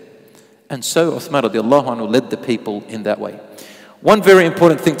thing. And so Uthman radiallahu anhu led the people in that way. One very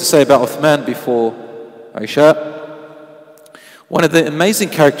important thing to say about Uthman before Aisha, one of the amazing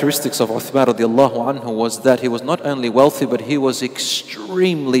characteristics of Uthman radiallahu anhu was that he was not only wealthy, but he was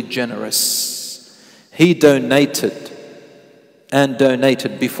extremely generous. He donated and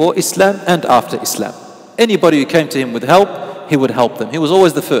donated before Islam and after Islam. Anybody who came to him with help, he would help them. He was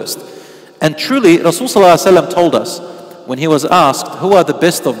always the first. And truly, Rasulullah told us, when he was asked, who are the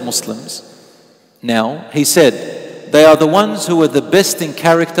best of Muslims now? He said, they are the ones who were the best in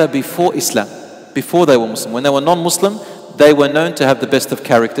character before Islam, before they were Muslim. When they were non-Muslim, they were known to have the best of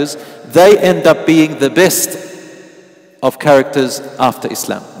characters. They end up being the best of characters after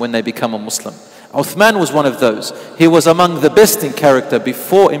Islam, when they become a Muslim. Uthman was one of those. He was among the best in character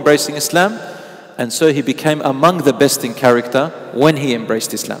before embracing Islam, and so he became among the best in character when he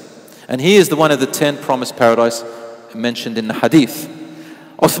embraced Islam. And he is the one of the 10 promised paradise mentioned in the hadith.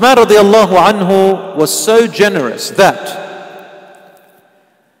 Uthman radiallahu anhu was so generous that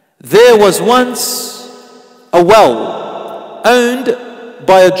there was once a well owned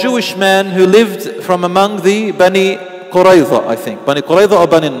by a Jewish man who lived from among the Bani Qurayza, I think. Bani Qurayza or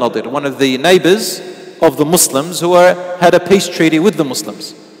Bani Nadir, one of the neighbors of the Muslims who had a peace treaty with the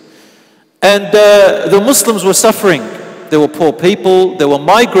Muslims. And the Muslims were suffering. There were poor people, there were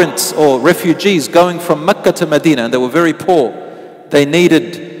migrants or refugees going from Mecca to Medina, and they were very poor. They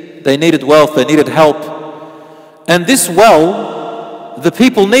needed wealth, they needed help. And this well, the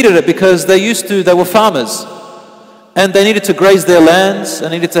people needed it because they were farmers. And they needed to graze their lands,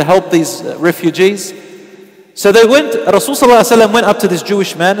 and needed to help these refugees. So Rasulullah went up to this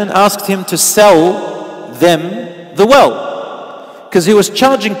Jewish man and asked him to sell them the well. Because he was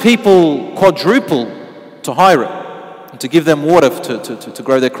charging people quadruple to hire it, and to give them water to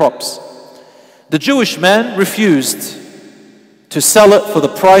grow their crops. The Jewish man refused to sell it for the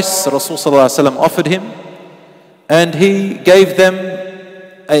price that Rasulullah offered him, and he gave them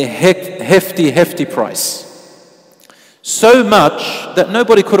a hefty price. So much that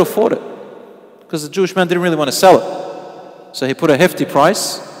nobody could afford it, because the Jewish man didn't really want to sell it. So he put a hefty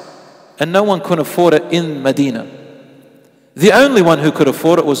price, and no one could afford it in Medina. The only one who could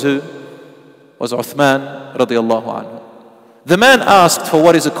afford it was who? Was Uthman radiallahu anhu. The man asked for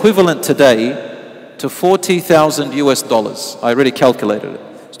what is equivalent today to 40,000 US dollars. I already calculated it.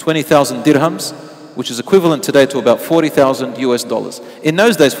 It's 20,000 dirhams, which is equivalent today to about 40,000 US dollars. In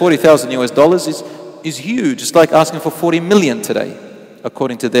those days, 40,000 US dollars is huge. It's like asking for 40 million today,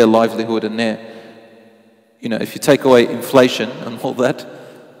 according to their livelihood and their, if you take away inflation and all that,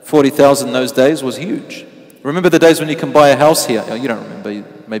 40,000 in those days was huge. Remember the days when you can buy a house here? You don't remember,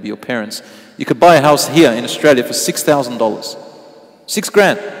 maybe your parents. You could buy a house here in Australia for $6,000. $6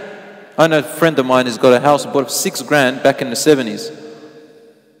 grand. I know a friend of mine has got a house bought for $6 grand back in the 70s.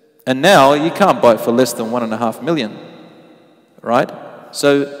 And now you can't buy it for less than 1.5 million. Right?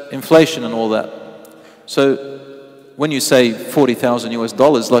 So inflation and all that. So when you say 40,000 US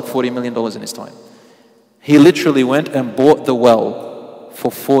dollars, like $40 million in his time. He literally went and bought the well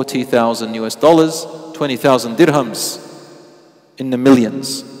for 40,000 US dollars, 20,000 dirhams, in the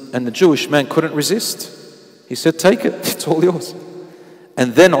millions. And the Jewish man couldn't resist. He said, take it, it's all yours.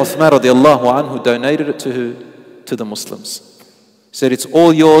 And then Uthman radiallahu anhu donated it to who? To the Muslims. He said, it's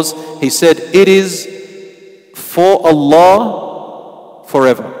all yours. He said, it is for Allah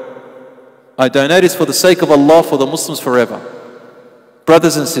forever. I donate it for the sake of Allah, for the Muslims forever.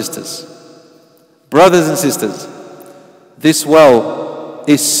 Brothers and sisters, this well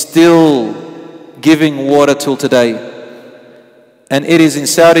is still giving water till today. And it is in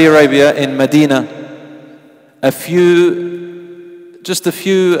Saudi Arabia, in Medina, just a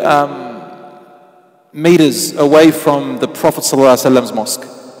few meters away from the Prophet ﷺ's mosque.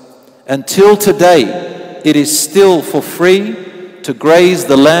 Until today, it is still for free to graze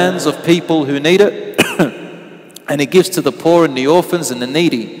the lands of people who need it. And it gives to the poor and the orphans and the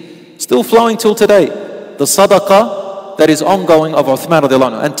needy. Still flowing till today. The sadaqah that is ongoing of Uthman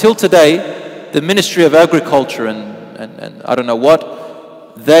radiallahu anhu. Until today, the Ministry of Agriculture and I don't know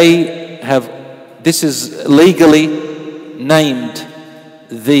what, they have, this is legally named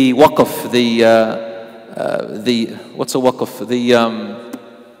the waqf, what's a waqf?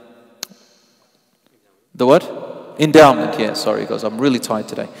 The what? Endowment, yeah, sorry guys, I'm really tired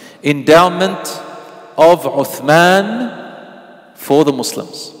today. Endowment of Uthman for the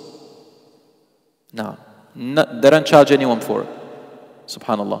Muslims. No, they don't charge anyone for it.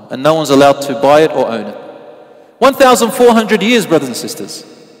 Subhanallah. And no one's allowed to buy it or own it. 1,400 years, brothers and sisters.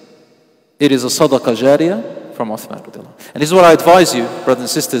 It is a sadaqah jariyah from Uthman. And this is what I advise you, brothers and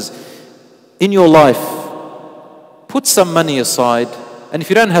sisters. In your life, put some money aside. And if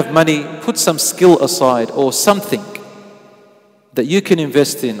you don't have money, put some skill aside or something that you can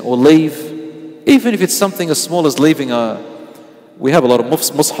invest in or leave. Even if it's something as small as leaving we have a lot of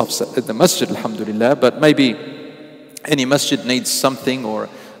mushafs at the masjid, alhamdulillah, but maybe any masjid needs something, or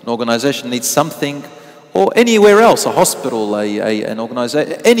an organization needs something, or anywhere else, a hospital, an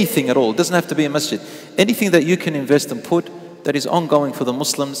organization, anything at all. It doesn't have to be a masjid. Anything that you can invest and put that is ongoing for the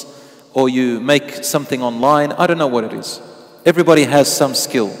Muslims, or you make something online, I don't know what it is. Everybody has some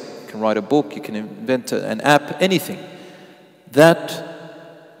skill. You can write a book, you can invent an app, anything.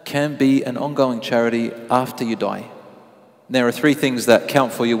 That can be an ongoing charity after you die. There are 3 things that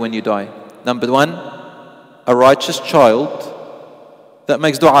count for you when you die. Number 1, a righteous child that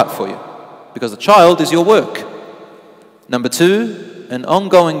makes dua for you, because the child is your work. Number 2, an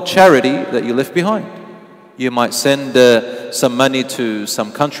ongoing charity that you left behind. You might send some money to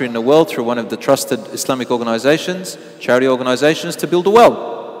some country in the world through one of the trusted Islamic organizations, charity organizations, to build a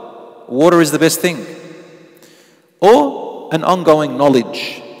well. Water is the best thing. Or an ongoing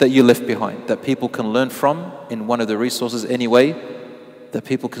knowledge that you left behind, that people can learn from in one of the resources anyway, that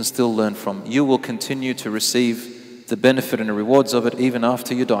people can still learn from. You will continue to receive the benefit and the rewards of it even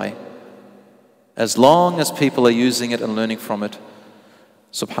after you die, as long as people are using it and learning from it.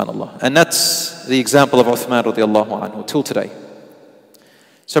 Subhanallah. And that's the example of Uthman radiallahu anhu till today.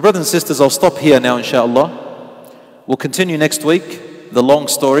 So brothers and sisters, I'll stop here now, inshallah. We'll continue next week, the long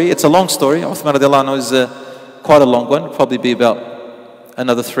story. It's a long story. Uthman radiallahu anhu is quite a long one, probably be about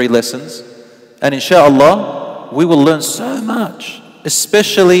another 3 lessons. And inshallah, we will learn so much,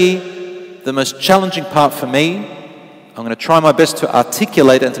 especially the most challenging part for me. I'm going to try my best to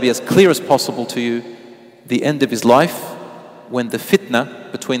articulate and to be as clear as possible to you the end of his life, when the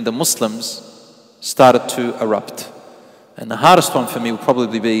fitna between the Muslims started to erupt. And the hardest one for me will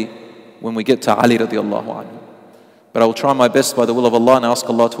probably be when we get to Ali radiallahu anhu. But I will try my best by the will of Allah and ask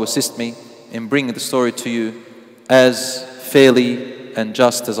Allah to assist me in bringing the story to you as fairly and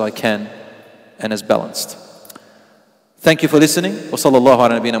just as I can and as balanced. Thank you for listening. وصلى الله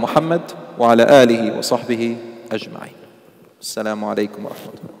على نبينا محمد وعلى آله وصحبه أجمعين. السلام عليكم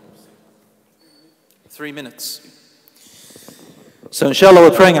ورحمة الله. 3 minutes. So inshallah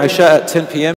we're praying Isha at 10 p.m.